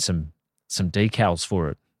 They made some decals for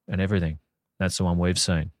it and everything. That's the one we've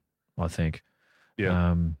seen, I think.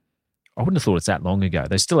 Yeah. I wouldn't have thought it's that long ago.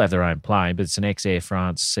 They still have their own plane, but it's an ex-Air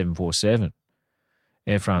France 747.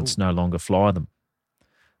 Air France no longer fly them.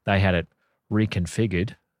 They had it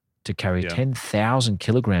reconfigured to carry 10,000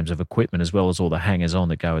 kilograms of equipment as well as all the hangers-on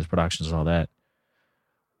that go with productions like that.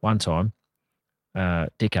 One time,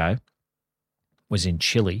 Dicko was in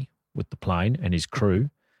Chile with the plane and his crew.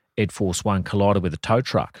 Ed Force One collided with a tow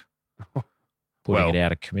truck, putting it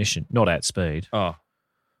out of commission, not at speed. Oh.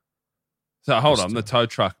 So hold on, the tow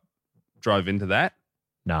truck drove into that?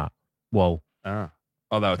 No. Well, they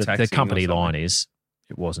were taxiing. The company line is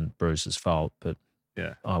it wasn't Bruce's fault, but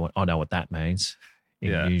I know what that means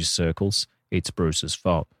in news circles. It's Bruce's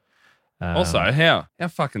fault. Also, how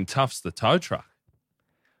fucking tough's the tow truck?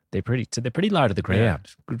 They're pretty low to the ground.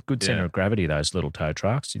 Good center of gravity, those little tow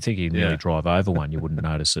trucks. You'd think you'd nearly drive over one, you wouldn't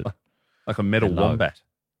notice it. Like a metal wombat.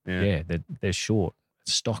 Yeah, they're short,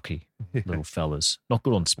 stocky little fellas. Not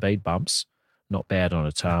good on speed bumps, not bad on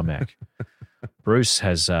a tarmac. Bruce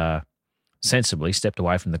has sensibly stepped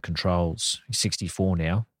away from the controls. He's 64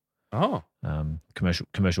 now. Oh.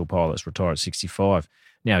 Commercial pilots retire at 65.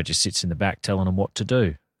 Now he just sits in the back telling them what to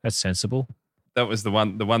do. That's sensible. That was the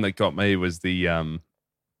one that got me was the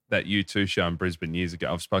that U2 show in Brisbane years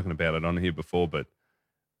ago. I've spoken about it on here before, but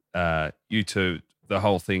U2, the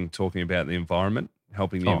whole thing talking about the environment,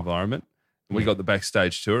 helping the environment. And we got the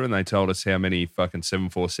backstage tour and they told us how many fucking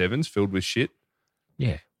 747s filled with shit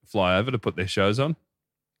fly over to put their shows on.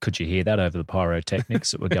 Could you hear that over the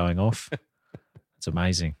pyrotechnics that were going off? It's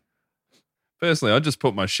amazing. Personally, I just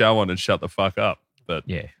put my show on and shut the fuck up. But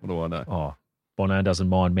what do I know? Oh, Bono doesn't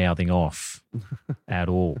mind mouthing off at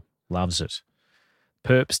all. Loves it.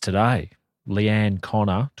 Perps today. Leanne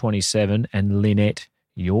Connor, 27, and Lynette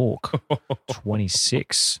York,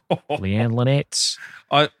 26. Leanne Lynette.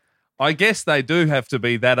 I guess they do have to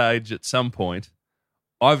be that age at some point.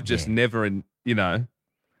 I've just never, youngest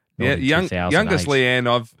Leanne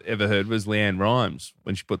I've ever heard was Leanne Rhymes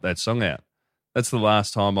when she put that song out. That's the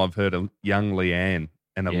last time I've heard a young Leanne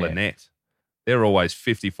and a Lynette. They're always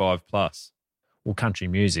 55 plus. Well, country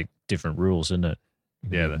music, different rules, isn't it?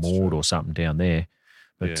 That's Maud true. Or something down there.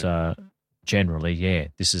 But generally,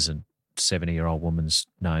 this isn't 70-year-old woman's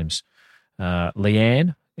names.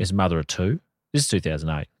 Leanne is mother of 2. This is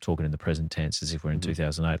 2008, talking in the present tense as if we're in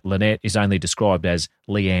 2008. Lynette is only described as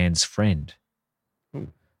Leanne's friend. Ooh.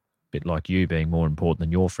 Bit like you being more important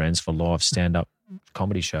than your friends for live stand-up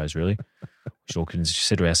comedy shows, really. We should all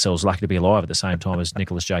consider ourselves lucky to be alive at the same time as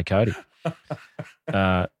Nicholas J. Cody.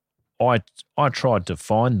 I tried to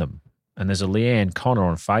find them, and there's a Leanne Connor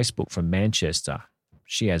on Facebook from Manchester.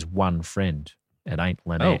 She has one friend. It ain't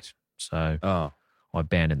Lynette. So I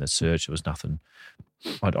abandoned the search. There was nothing.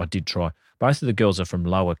 I did try. Both of the girls are from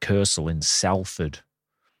Lower Kersal in Salford,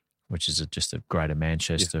 which is just a greater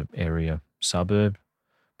Manchester area suburb.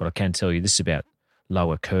 But I can tell you this about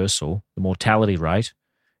Lower Kersal. The mortality rate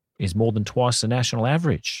is more than twice the national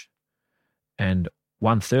average. And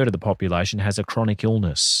 1/3 of the population has a chronic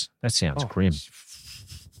illness. That sounds grim.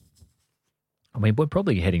 I mean, we're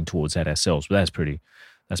probably heading towards that ourselves, but that's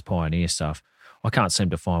pioneer stuff. I can't seem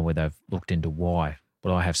to find where they've looked into why,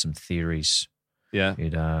 but I have some theories. Yeah.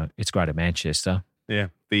 It's Greater Manchester. Yeah,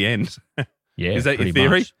 the end. Yeah. Is that your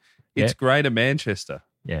theory? Much. It's Greater Manchester.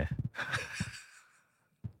 Yeah.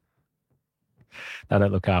 They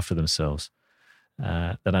don't look after themselves.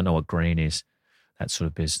 They don't know what green is, that sort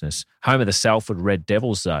of business. Home of the Salford Red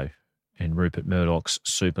Devils, though, in Rupert Murdoch's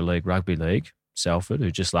Super League Rugby League. Salford, who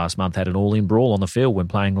just last month had an all-in brawl on the field when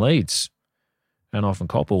playing Leeds. Don't often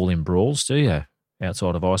cop all-in brawls, do you,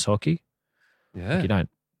 outside of ice hockey? Yeah. Like you don't,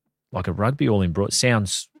 like a rugby all-in brawl. It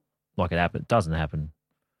sounds like it happens. It doesn't happen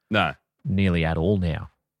nearly at all now.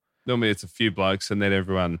 Normally it's a few blokes and then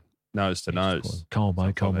everyone nose to nose. Come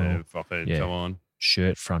on, come on. Come on.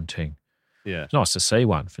 Shirt fronting. Yeah. It's nice to see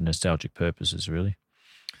one for nostalgic purposes, really.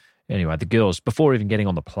 Anyway, the girls, before even getting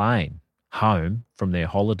on the plane home from their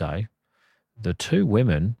holiday, the two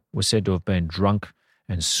women were said to have been drunk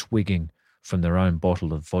and swigging from their own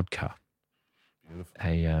bottle of vodka.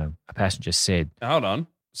 A passenger said... Hold on.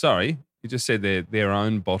 Sorry. You just said their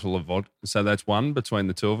own bottle of vodka. So that's one between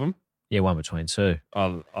the two of them? Yeah, one between two.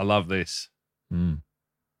 I love this. Mm.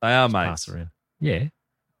 They are Just mates. pass around. Yeah.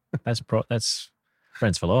 That's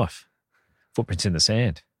friends for life. Footprints in the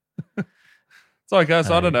sand. It's like us.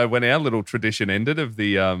 I don't know when our little tradition ended of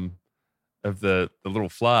the little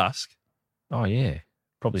flask. Oh, yeah.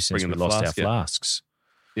 Probably since we lost our flasks.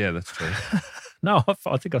 Yeah, that's true. No,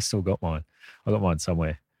 I think I still got mine. I got mine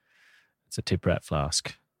somewhere. It's a tip rat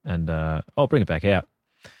flask. And I'll bring it back out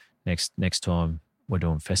next time we're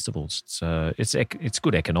doing festivals. It's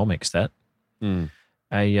good economics, that. Mm.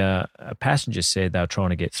 A passenger said they were trying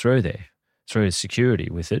to get through security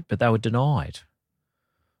with it, but they were denied.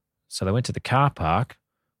 So they went to the car park,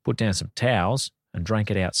 put down some towels and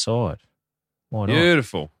drank it outside. Why not?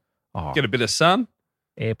 Beautiful. Oh, get a bit of sun.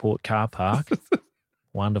 Airport car park.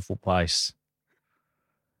 Wonderful place.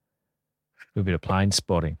 Do a bit of plane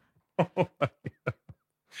spotting. Oh,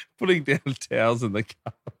 putting down towels in the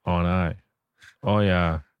car. I know. Oh,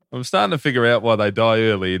 yeah. I'm starting to figure out why they die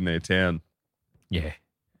early in their town. Yeah.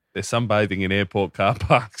 They're sunbathing in airport car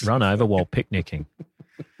parks. Run over while picnicking.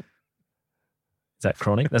 Is that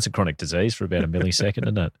chronic? That's a chronic disease for about a millisecond,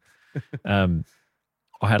 isn't it?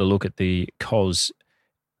 I had a look at the COS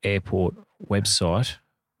airport website.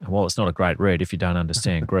 And while it's not a great read if you don't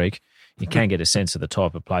understand Greek, you can get a sense of the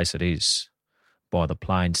type of place it is by the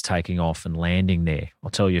planes taking off and landing there. I'll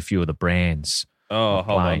tell you a few of the brands. Oh,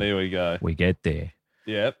 hold on. Here we go. We get there.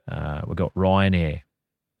 Yep. We've got Ryanair,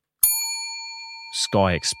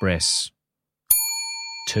 Sky Express,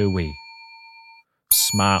 TUI,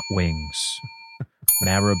 Smart Wings,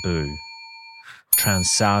 Marabou,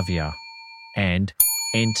 Transavia, and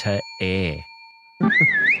Enter Air.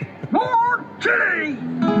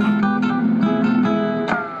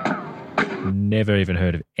 Never even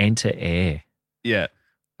heard of Enter Air. Yeah.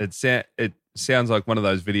 It sounds like one of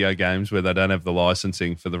those video games where they don't have the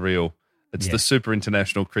licensing for the real. It's the Super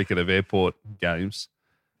International Cricket of Airport games.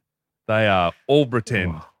 They are all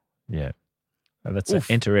pretend. Oh, yeah.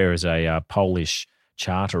 Enter Air is a Polish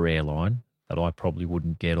charter airline that I probably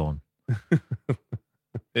wouldn't get on.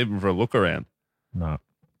 Even for a look around. No.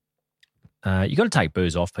 You got to take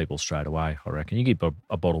booze off people straight away, I reckon. You give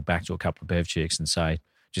a bottle back to a couple of bev chicks and say,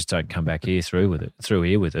 just don't come back here through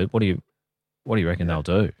here with it. What do you reckon they'll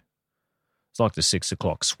do? It's like the 6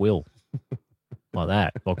 o'clock swill. Like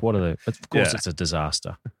that. Like of course it's a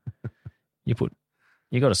disaster. You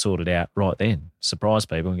got to sort it out right then. Surprise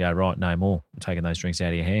people and go, right, no more. I'm taking those drinks out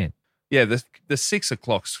of your hand. Yeah, the 6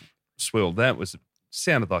 o'clock swill,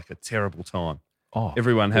 sounded like a terrible time. Oh,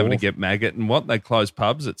 everyone having to get maggot and what? They close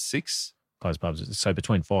pubs at 6? Close pubs. So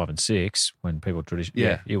between 5 and 6, when people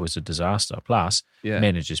traditionally, it was a disaster. Plus,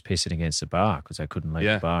 managers pissing against the bar because they couldn't leave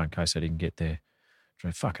the bar in case they didn't get there.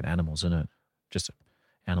 Fucking animals, isn't it? Just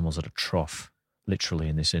animals at a trough, literally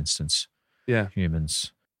in this instance. Yeah.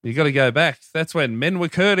 Humans. You got to go back. That's when men were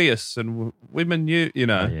courteous and women knew,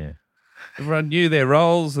 everyone knew their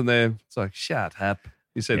roles and it's like, shut up.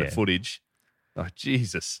 You see the footage. Oh,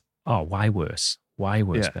 Jesus. Oh, way worse. Way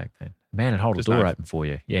worse back then. Man would hold the door open for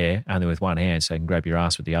you. Yeah, only with one hand so you can grab your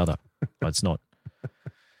ass with the other. But it's not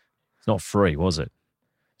free, was it?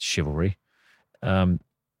 Chivalry.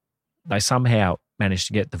 They somehow managed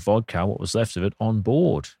to get the vodka, what was left of it, on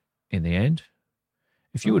board in the end.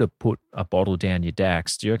 If you were to put a bottle down your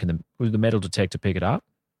Dax, do you reckon would the metal detector pick it up?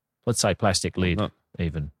 Let's say plastic lid,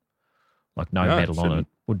 even. Like no metal on it.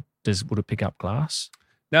 Would it pick up glass?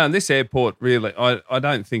 No, in this airport, really, I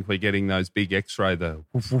don't think we're getting those big X-ray, those.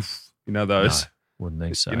 No, wouldn't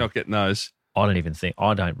think so. You're not getting those. I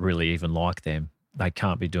don't really even like them. They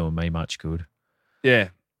can't be doing me much good. Yeah.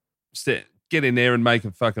 Get in there and make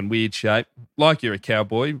a fucking weird shape. Like you're a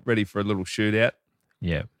cowboy, ready for a little shootout.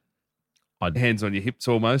 Yeah. Hands on your hips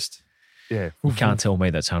almost. Yeah. You can't tell me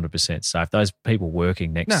that's 100% safe. Those people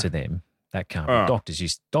working next to them, That can't be.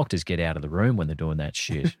 Doctors get out of the room when they're doing that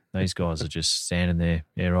shit. These guys are just standing there.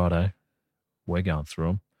 Yeah, righto. We're going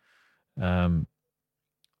through them.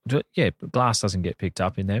 But glass doesn't get picked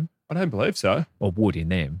up in them. I don't believe so. Or would in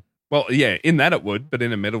them. Well, yeah, in that it would, but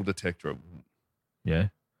in a metal detector it wouldn't. Yeah.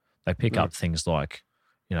 They pick up things like,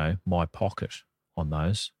 my pocket on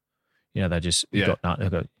those. They've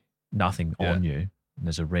got nothing on you, and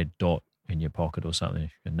there's a red dot in your pocket or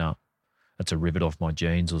something. And no, that's a rivet off my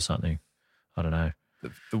jeans or something. I don't know.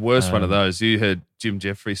 The worst one of those, you heard Jim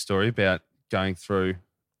Jeffries' story about going through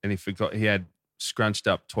and he forgot he had scrunched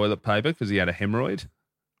up toilet paper because he had a hemorrhoid.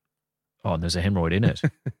 Oh, and there's a hemorrhoid in it?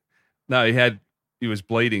 No, he was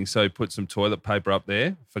bleeding, so he put some toilet paper up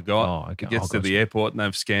there, forgot. Oh, okay. He gets to the airport and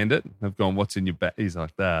they've scanned it. They've gone, what's in your bag? He's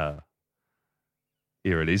like,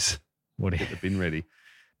 here it is. Get the bin ready.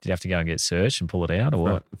 Did you have to go and get searched and pull it out or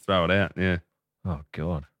what? Throw it out, yeah. Oh,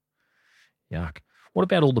 God. Yuck. What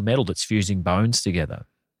about all the metal that's fusing bones together?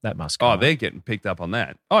 That must go. Oh, they're getting picked up on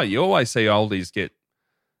that. Oh, you always see oldies get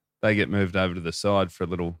moved over to the side for a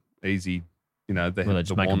little easy, they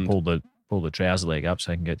just make them pull the trouser leg up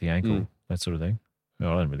so they can get the ankle, that sort of thing.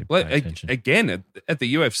 Oh, I don't really pay attention. Again, at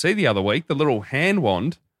the UFC the other week, the little hand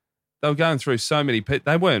wand, they were going through so many people.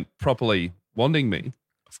 They weren't properly wanding me.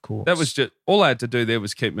 Of course. That was just, all I had to do there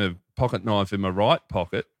was keep my pocket knife in my right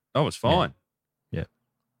pocket. I was fine. Yeah.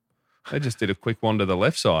 They just did a quick wand to the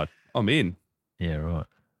left side. I'm in. Yeah, right.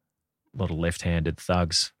 A lot of left-handed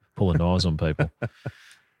thugs pulling knives on people.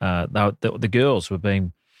 The girls were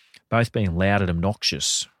both being loud and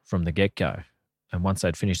obnoxious from the get-go. And once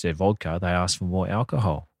they'd finished their vodka, they asked for more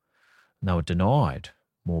alcohol. And they were denied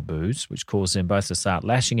more booze, which caused them both to start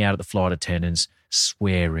lashing out at the flight attendants,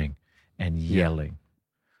 swearing and yelling.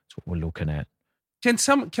 That's what we're looking at. Can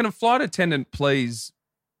a flight attendant please,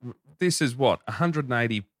 this is what,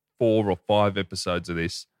 184 or 5 episodes of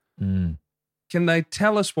this. Mm. Can they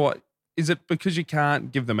tell us what, is it because you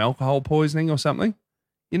can't give them alcohol poisoning or something?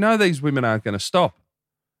 These women aren't going to stop.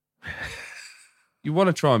 You want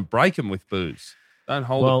to try and break them with booze. Don't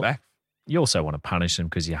hold it back. You also want to punish them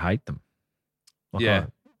because you hate them. Like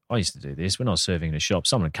I used to do this. When I was serving in a shop,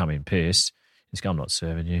 someone would come in pissed. He's go, I'm not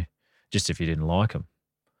serving you. Just if you didn't like them.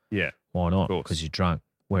 Yeah. Why not? Because you're drunk.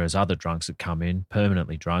 Whereas other drunks that come in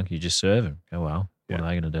permanently drunk, you just serve them. Go, well, what are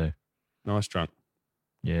they going to do? Nice drunk.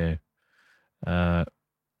 Yeah.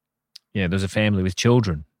 There's a family with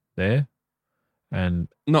children there. And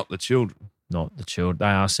Not the children. They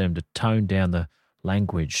asked them to tone down the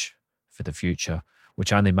language for the future,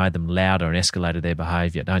 which only made them louder and escalated their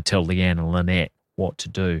behaviour. Don't tell Leanne and Lynette what to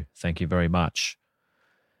do. Thank you very much.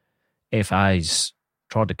 FAs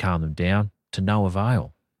tried to calm them down to no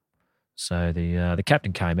avail. So the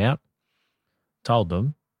captain came out, told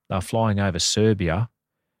them they were flying over Serbia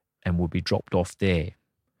and would be dropped off there.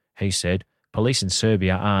 He said, police in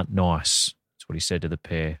Serbia aren't nice. That's what he said to the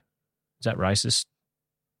pair. Is that racist?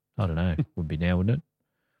 I don't know. Would be now, wouldn't it?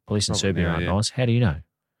 Police in Serbia aren't nice. How do you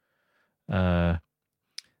know?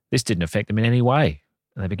 This didn't affect them in any way.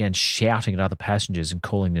 And they began shouting at other passengers and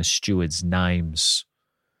calling the stewards names.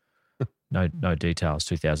 No details.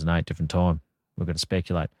 2008, different time. We're going to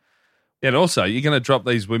speculate. Yeah, and also, you're going to drop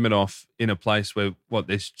these women off in a place where,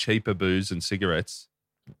 there's cheaper booze and cigarettes.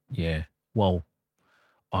 Yeah. Well,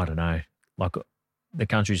 I don't know. Like, the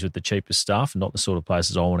countries with the cheapest stuff, not the sort of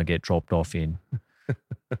places I want to get dropped off in.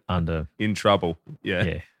 In trouble.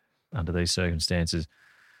 Yeah. Under these circumstances.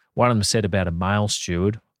 One of them said about a male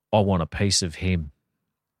steward, I want a piece of him.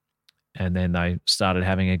 And then they started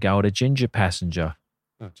having a go at a ginger passenger.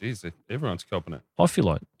 Oh, geez, everyone's copping it. I feel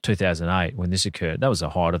like 2008, when this occurred, that was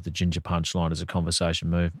the height of the ginger punchline as a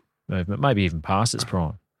conversation movement, maybe even past its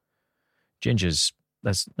prime. Gingers,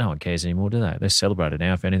 no one cares anymore, do they? They're celebrated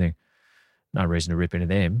now, if anything. No reason to rip into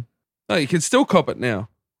them. No, you can still cop it now.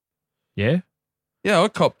 Yeah? Yeah, I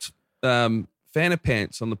copped Fanta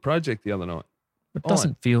pants on the project the other night. It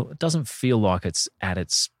doesn't feel like it's at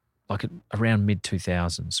its, like around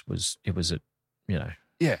mid-2000s was at,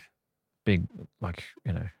 Yeah. big,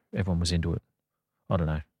 everyone was into it. I don't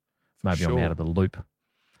know. Maybe I'm out of the loop.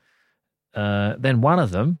 Then one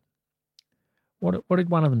of them, what did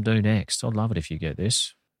one of them do next? I'd love it if you get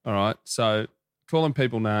this. All right. So calling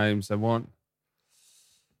people names, they want,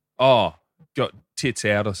 got tits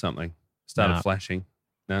out or something. Started flashing.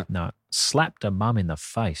 No. Slapped a mum in the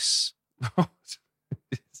face.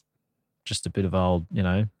 Just a bit of old,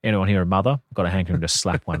 anyone here a mother? I've got a hankering to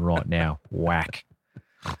slap one right now. Whack.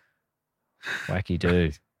 Wacky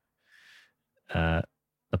do.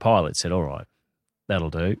 The pilot said, all right, that'll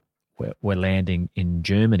do. We're landing in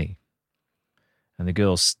Germany. And the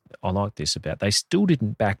girls, I like this about, they still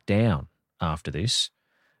didn't back down after this.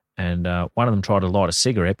 and one of them tried to light a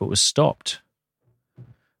cigarette but was stopped.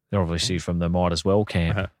 They're obviously from the Might As Well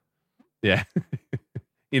camp. Yeah.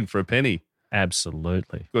 In for a penny.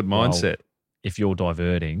 Absolutely. Good mindset. Well, if you're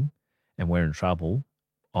diverting and we're in trouble,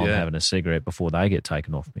 I'm having a cigarette before they get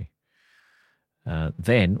taken off me.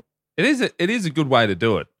 Then it is a good way to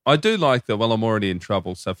do it. I do like that. Well, I'm already in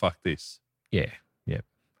trouble, so fuck this. Yeah.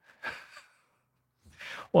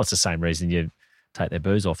 Well, it's the same reason you take their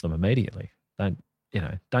booze off them immediately.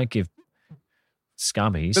 Don't give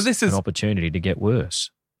scummies an opportunity to get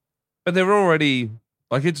worse. But they're already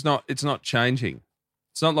it's not changing.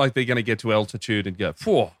 It's not like they're going to get to altitude and go,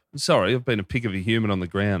 "Phew, sorry, I've been a pig of a human on the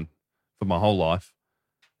ground for my whole life,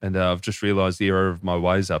 and I've just realised the error of my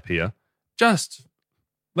ways up here." Just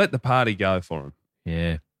let the party go for them.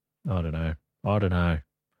 Yeah, I don't know.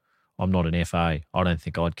 I'm not an FA. I don't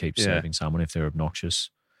think I'd keep serving someone if they're obnoxious.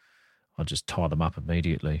 I'd just tie them up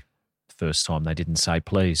immediately the first time they didn't say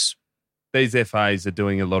please. These FAs are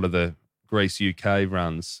doing a lot of the Greece UK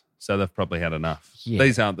runs, so they've probably had enough. Yeah.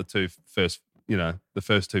 These aren't the first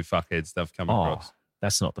two fuckheads they've come across.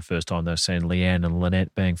 That's not the first time they've seen Leanne and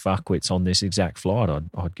Lynette being fuckwits on this exact flight,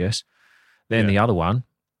 I'd guess. Then the other one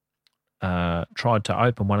tried to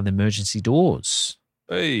open one of the emergency doors.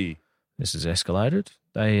 Hey. This has escalated.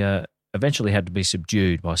 They eventually had to be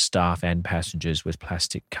subdued by staff and passengers with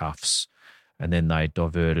plastic cuffs, and then they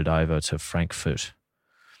diverted over to Frankfurt.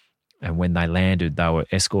 And when they landed, they were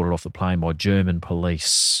escorted off the plane by German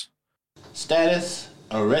police. Status,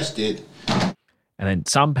 arrested. And then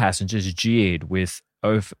some passengers jeered with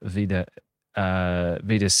Auf Wiedersehen,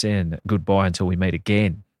 goodbye until we meet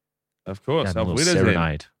again. Of course, Auf Wiedersehen.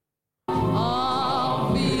 Serenade.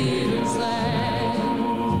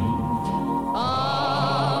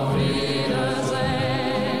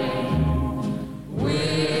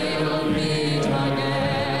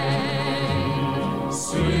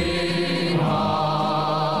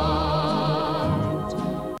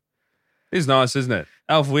 It's nice, isn't it?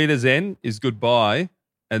 Auf Wiedersehen is goodbye,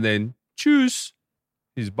 and then tschüss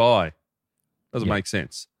is bye. Doesn't make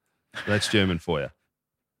sense. That's German for you.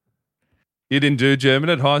 You didn't do German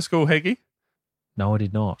at high school, Hecky? No, I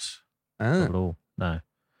did not. Not at all. No.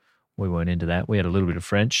 We weren't into that. We had a little bit of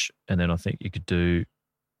French, and then I think you could do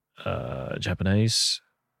Japanese.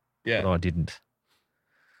 Yeah. But I didn't.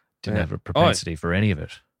 Didn't have a propensity for any of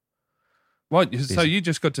it. What? So you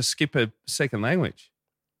just got to skip a second language?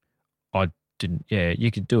 I didn't. Yeah,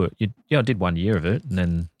 you could do it. I did 1 year of it, and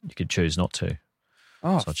then you could choose not to.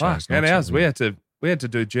 Oh, so fuck. At ours, we had to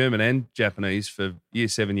do German and Japanese for year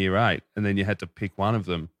 7, year 8, and then you had to pick one of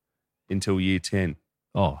them until year 10.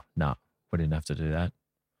 Oh, no. We didn't have to do that.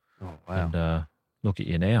 Oh, wow. And look at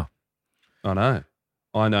you now. I know.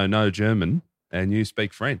 I know no German, and you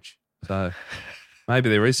speak French. So maybe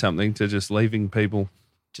there is something to just leaving people.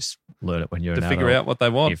 Just learn it when you're to figure out what they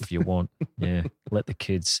want. If you want. Yeah. Let the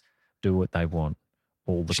kids do what they want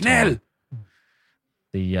all the Schnell. time.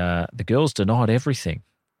 The girls denied everything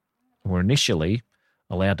and were initially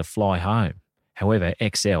allowed to fly home. However,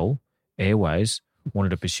 XL Airways wanted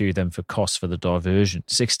to pursue them for costs for the diversion,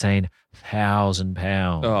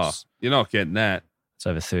 £16,000. Oh, you're not getting that. It's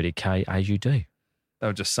over 30K AUD. They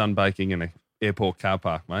were just sunbaking in an airport car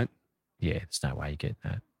park, mate. Yeah, there's no way you get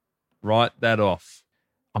that. Write that off.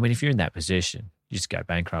 I mean, if you're in that position, you just go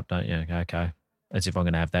bankrupt, don't you? Okay. As if I'm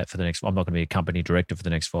going to have that for the next. I'm not going to be a company director for the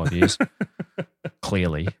next 5 years.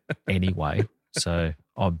 Clearly, anyway. So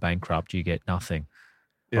I'm bankrupt. You get nothing.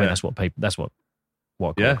 Yeah. I mean, that's what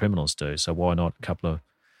criminals do. So why not a couple of,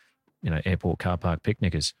 airport car park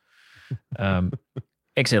picnickers?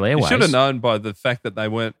 XL Airways. You should have known by the fact that they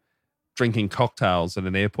weren't drinking cocktails at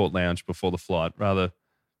an airport lounge before the flight, rather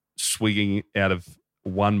swigging out of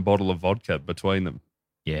one bottle of vodka between them.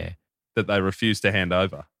 Yeah. That they refused to hand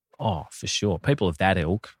over. Oh, for sure. People of that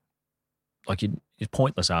ilk, like it's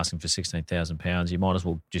pointless asking for £16,000. You might as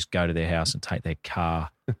well just go to their house and take their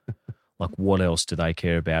car. Like, what else do they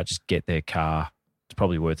care about? Just get their car. It's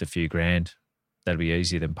probably worth a few grand. That'd be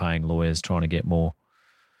easier than paying lawyers trying to get more.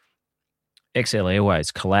 XL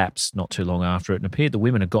Airways collapsed not too long after it, and appeared the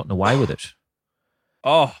women had gotten away with it.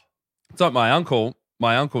 Oh, it's like my uncle.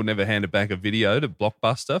 My uncle never handed back a video to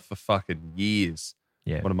Blockbuster for fucking years.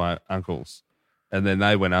 Yeah. One of my uncles. And then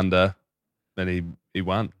they went under and he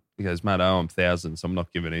won. He goes, mate, I owe him thousands. I'm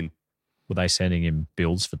not giving in. Were they sending him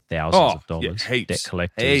bills for thousands of dollars? Yeah, heaps. Debt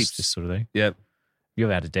collectors, heaps. this sort of thing? Yep. You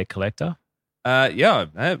ever had a debt collector? Yeah,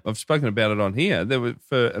 I have. I've spoken about it on here. There were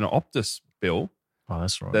for an Optus bill. Oh,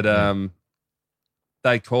 that's right. That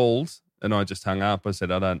they called and I just hung up. I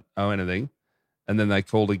said, I don't owe anything. And then they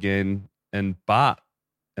called again and Bart,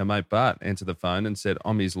 our mate Bart, answered the phone and said,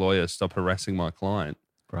 I'm his lawyer. Stop harassing my client.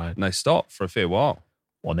 Right. And they stopped for a fair while.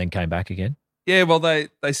 Well, and then came back again? Yeah, well, they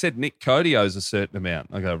said Nick Cody owes a certain amount.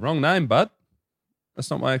 I go, wrong name, bud. That's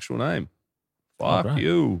not my actual name. Fuck right.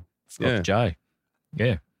 you. Forgot the J.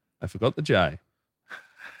 Yeah. I forgot the J.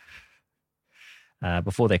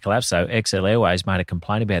 Before their collapse, though, XL Airways made a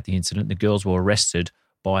complaint about the incident. The girls were arrested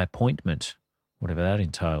by appointment, whatever that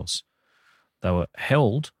entails. They were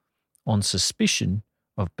held on suspicion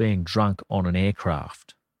of being drunk on an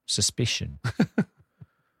aircraft. Suspicion.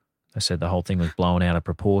 They said the whole thing was blown out of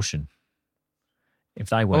proportion. If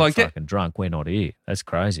they weren't fucking drunk, we're not here. That's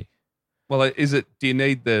crazy. Well, is it? Do you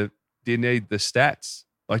need the stats?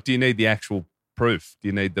 Like, do you need the actual proof? Do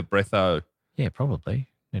you need the breatho? Yeah, probably.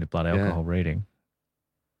 Need a blood alcohol reading.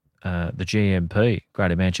 The GMP,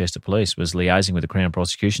 Greater Manchester Police, was liaising with the Crown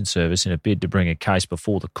Prosecution Service in a bid to bring a case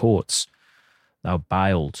before the courts. They were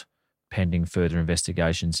bailed pending further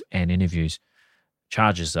investigations and interviews.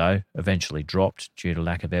 Charges, though, eventually dropped due to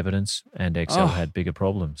lack of evidence, and XL had bigger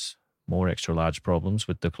problems, more extra large problems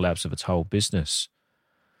with the collapse of its whole business.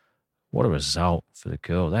 What a result for the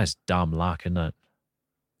girl. That's dumb luck, isn't it?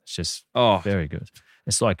 It's just very good.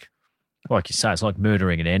 It's like you say, it's like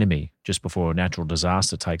murdering an enemy just before a natural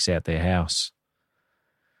disaster takes out their house.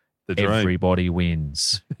 The dream. Everybody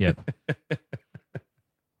wins. Yep.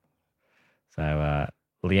 So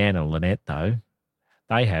Leanne and Lynette, though,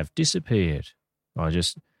 they have disappeared.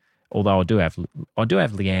 Although I do have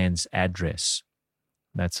Leanne's address.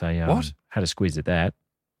 That's a what? Had a squeeze at that.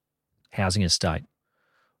 Housing estate,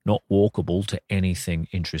 not walkable to anything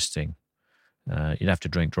interesting. You'd have to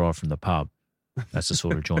drive from the pub. That's the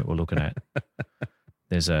sort of joint we're looking at.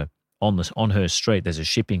 There's on her street. There's a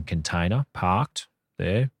shipping container parked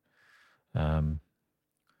there.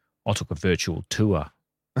 I took a virtual tour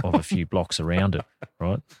of a few blocks around it.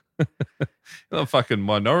 Right, a fucking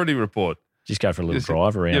Minority Report. Just go for a little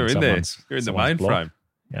drive around. You're in there. You're in the mainframe.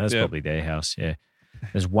 Yeah, that's probably their house. Yeah,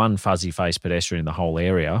 there's one fuzzy-faced pedestrian in the whole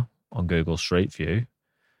area on Google Street View,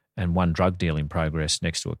 and one drug deal in progress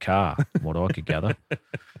next to a car. From what I could gather.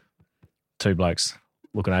 Two blokes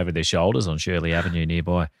looking over their shoulders on Shirley Avenue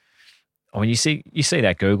nearby. I mean, you see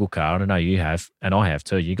that Google car, and I know you have, and I have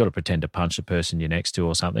too. You got to pretend to punch the person you're next to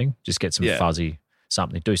or something. Just get some fuzzy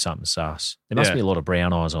something, do something sus. There must be a lot of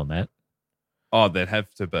brown eyes on that. Oh, there'd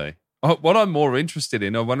have to be. What I'm more interested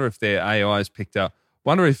in, I wonder if their AI has picked up.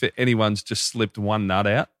 Wonder if anyone's just slipped one nut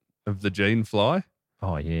out of the gene fly.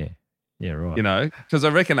 Oh yeah, yeah, right. You know, because I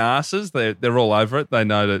reckon asses, they're all over it. They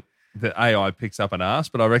know that the AI picks up an ass,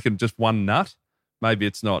 but I reckon just one nut. Maybe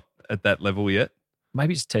it's not at that level yet.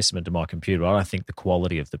 Maybe it's a testament to my computer. I don't think the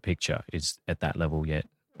quality of the picture is at that level yet.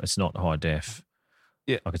 It's not high def.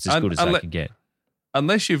 Yeah, like it's as good as they can get.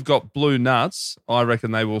 Unless you've got blue nuts, I reckon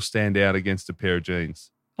they will stand out against a pair of jeans.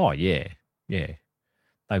 Oh yeah, yeah,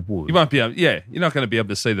 they would. You won't be able. Yeah, you're not going to be able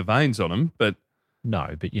to see the veins on them, but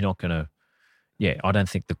no, but you're not going to. Yeah, I don't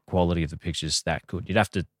think the quality of the picture is that good. You'd have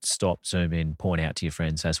to stop, zoom in, point out to your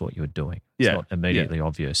friends that's what you were doing. It's not immediately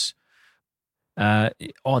obvious.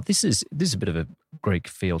 This is a bit of a Greek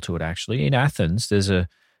feel to it, actually. In Athens, there's a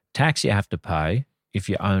tax you have to pay if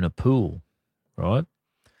you own a pool, right?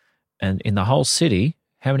 And in the whole city,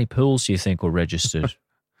 how many pools do you think were registered?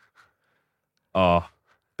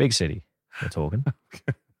 Big city, we're talking.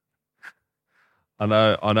 I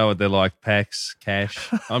know what they're like, packs, cash.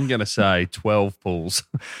 I'm going to say 12 pools.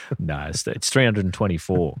 No, it's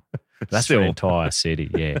 324. That's for an entire city,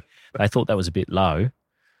 yeah. They thought that was a bit low,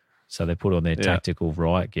 so they put on their tactical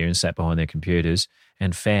riot gear and sat behind their computers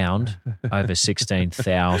and found over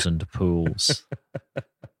 16,000 pools.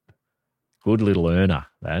 Good little earner,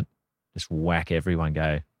 that. Just whack everyone,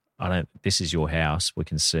 go, this is your house, we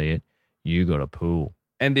can see it, you got a pool.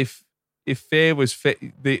 And if fair was fair,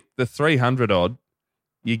 the 300 odd,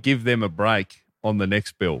 you give them a break on the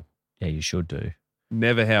next bill. Yeah, you should do.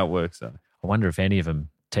 Never how it works, though. I wonder if any of them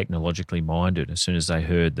technologically minded, as soon as they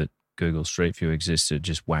heard that Google Street View existed,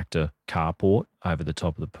 just whacked a carport over the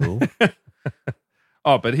top of the pool.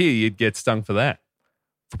 But here you'd get stung for that.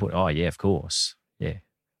 Oh, yeah, of course. Yeah.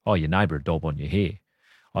 Oh, your neighbour would dob on your hair.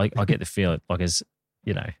 I get the feeling, like, as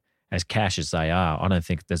you know, as cash as they are, I don't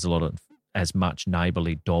think there's as much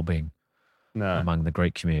neighbourly dobbing among the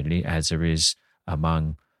Greek community as there is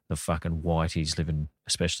among the fucking whiteys living,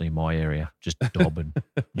 especially in my area, just dobbing.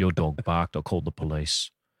 Your dog barked, I called the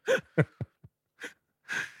police.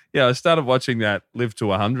 Yeah, I started watching that Live to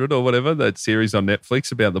 100 or whatever, that series on Netflix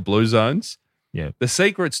about the blue zones. Yeah. The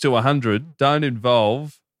secrets to 100 don't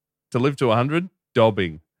involve, to live to 100,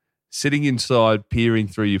 dobbing. Sitting inside, peering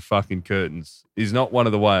through your fucking curtains is not one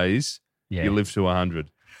of the ways you live to 100.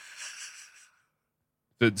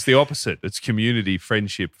 It's the opposite. It's community,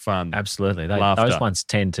 friendship, fun. Absolutely. Laughter. Those ones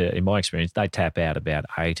tend to, in my experience, they tap out about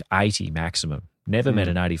 80 maximum. Never met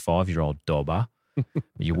an 85-year-old dobber.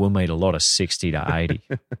 You will meet a lot of 60 to 80.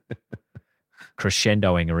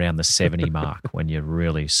 Crescendoing around the 70 mark when you're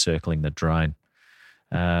really circling the drain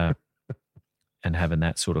and having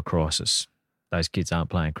that sort of crisis. Those kids aren't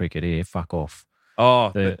playing cricket here. Fuck off.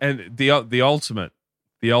 Oh, and the ultimate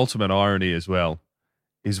irony as well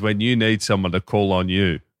is when you need someone to call on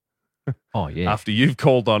you. Oh, yeah. After you've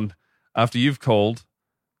called the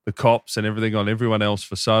cops and everything on everyone else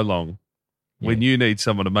for so long, when you need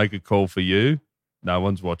someone to make a call for you, no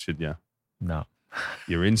one's watching you. No.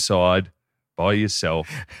 You're inside by yourself,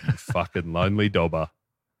 you fucking lonely dobber.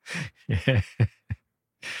 Yeah.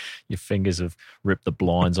 Your fingers have ripped the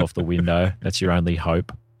blinds off the window. That's your only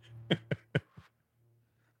hope.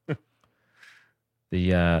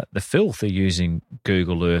 The filth are using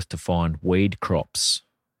Google Earth to find weed crops.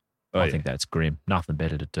 I think that's grim. Nothing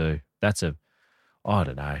better to do. I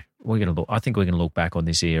don't know. I think we're gonna look back on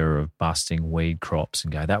this era of busting weed crops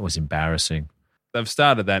and go, that was embarrassing. They've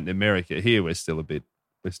started that in America. Here we're still a bit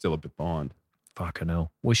behind. Fucking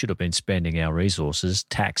hell. We should have been spending our resources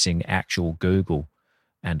taxing actual Google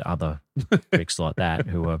and other pricks like that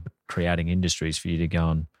who are creating industries for you to go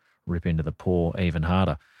and rip into the poor even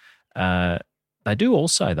harder. They do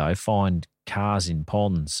also, though, find cars in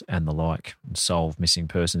ponds and the like and solve missing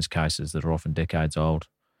persons cases that are often decades old.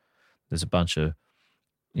 There's a bunch of,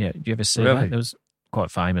 do you ever see that? There was quite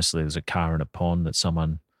famously, there's a car in a pond that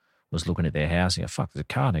someone was looking at their house and go, fuck, there's a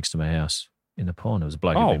car next to my house in the pond. It was a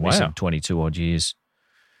bloke who'd been missing 22 odd years.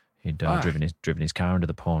 He'd driven his car into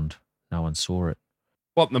the pond. No one saw it.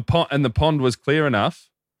 What, and the pond was clear enough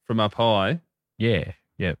from up high? Yeah,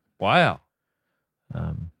 yep. Wow.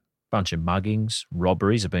 Bunch of muggings,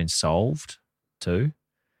 robberies have been solved too.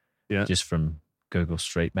 Yeah. Just from Google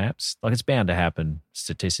Street Maps. Like, it's bound to happen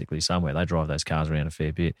statistically somewhere. They drive those cars around a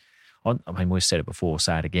fair bit. I mean, we've said it before,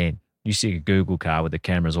 say it again. You see a Google car with the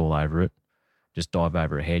cameras all over it, just dive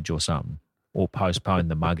over a hedge or something, or postpone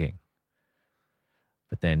the mugging.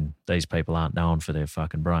 But then these people aren't known for their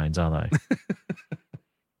fucking brains, are they?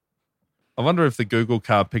 I wonder if the Google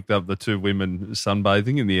car picked up the two women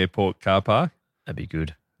sunbathing in the airport car park. That'd be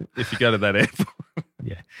good. If you go to that airport.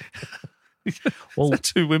 Yeah. Well,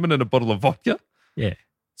 two women and a bottle of vodka? Yeah.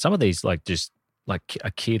 Some of these, like, just like a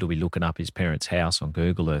kid will be looking up his parents' house on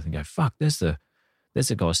Google Earth and go, fuck, there's a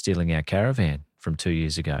guy stealing our caravan from 2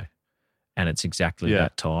 years ago. And it's exactly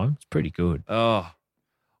that time. It's pretty good. Oh,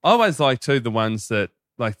 I always like, too, the ones that,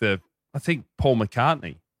 like I think Paul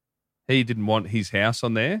McCartney, he didn't want his house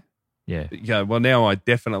on there. Yeah. Yeah. Well, now I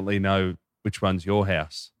definitely know which one's your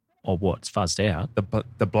house. Or what? It's fuzzed out.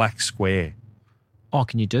 The black square. Oh,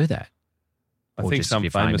 can you do that? I think some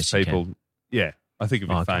famous people. Yeah. I think if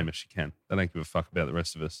you're famous, you can. They don't give a fuck about the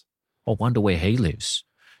rest of us. I wonder where he lives.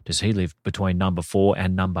 Does he live between number 4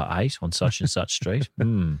 and number 8 on such and such street?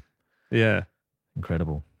 Yeah.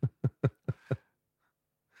 Incredible.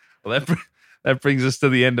 Well, that brings us to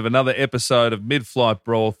the end of another episode of Mid-Flight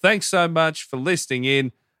Brawl. Thanks so much for listening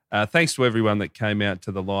in. Thanks to everyone that came out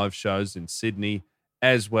to the live shows in Sydney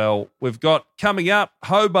as well. We've got coming up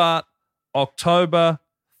Hobart, October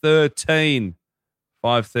 13,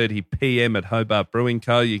 5:30 p.m. at Hobart Brewing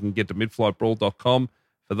Co. You can get to midflightbrawl.com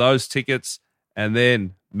for those tickets. And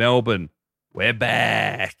then Melbourne, we're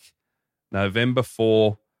back. November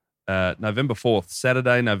 4th,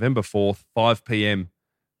 Saturday, November 4th, 5 p.m.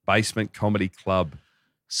 Basement Comedy Club.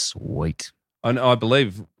 Sweet. And I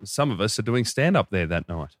believe some of us are doing stand-up there that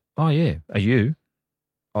night. Oh, yeah. Are you?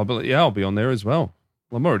 I'll be on there as well.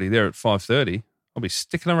 Well, I'm already there at 5:30. I'll be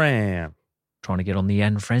sticking around. Trying to get on the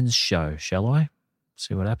Anne Friends show, shall I?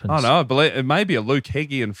 See what happens. Oh, no, I believe it may be a Luke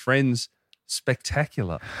Heggie and Friends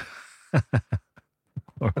spectacular.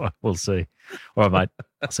 All right, we'll see. All right, mate.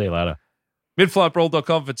 I'll see you later.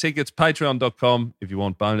 Midflightbrawl.com for tickets, patreon.com if you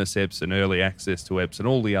want bonus eps and early access to eps and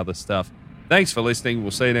all the other stuff. Thanks for listening.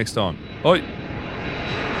 We'll see you next time. Oi.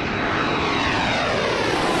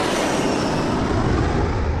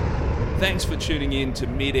 Thanks for tuning in to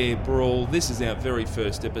Mid-Air Brawl. This is our very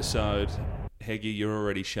first episode. Heggie, you're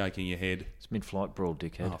already shaking your head. It's Mid-Flight Brawl,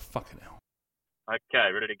 dickhead. Oh, fucking hell.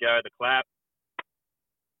 Okay, ready to go. The clap.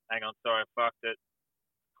 Hang on, sorry, I fucked it.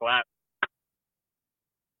 Clap.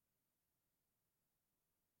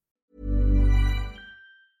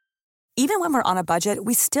 Even when we're on a budget,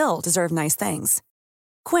 we still deserve nice things.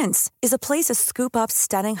 Quince is a place to scoop up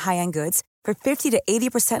stunning high-end goods for 50 to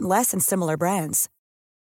 80% less than similar brands.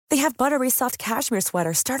 They have buttery soft cashmere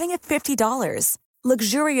sweaters starting at $50,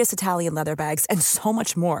 luxurious Italian leather bags, and so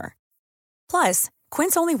much more. Plus,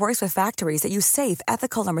 Quince only works with factories that use safe,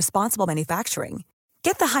 ethical, and responsible manufacturing.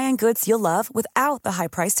 Get the high-end goods you'll love without the high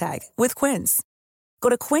price tag with Quince. Go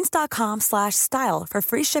to quince.com/style for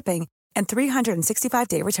free shipping and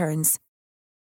 365-day returns.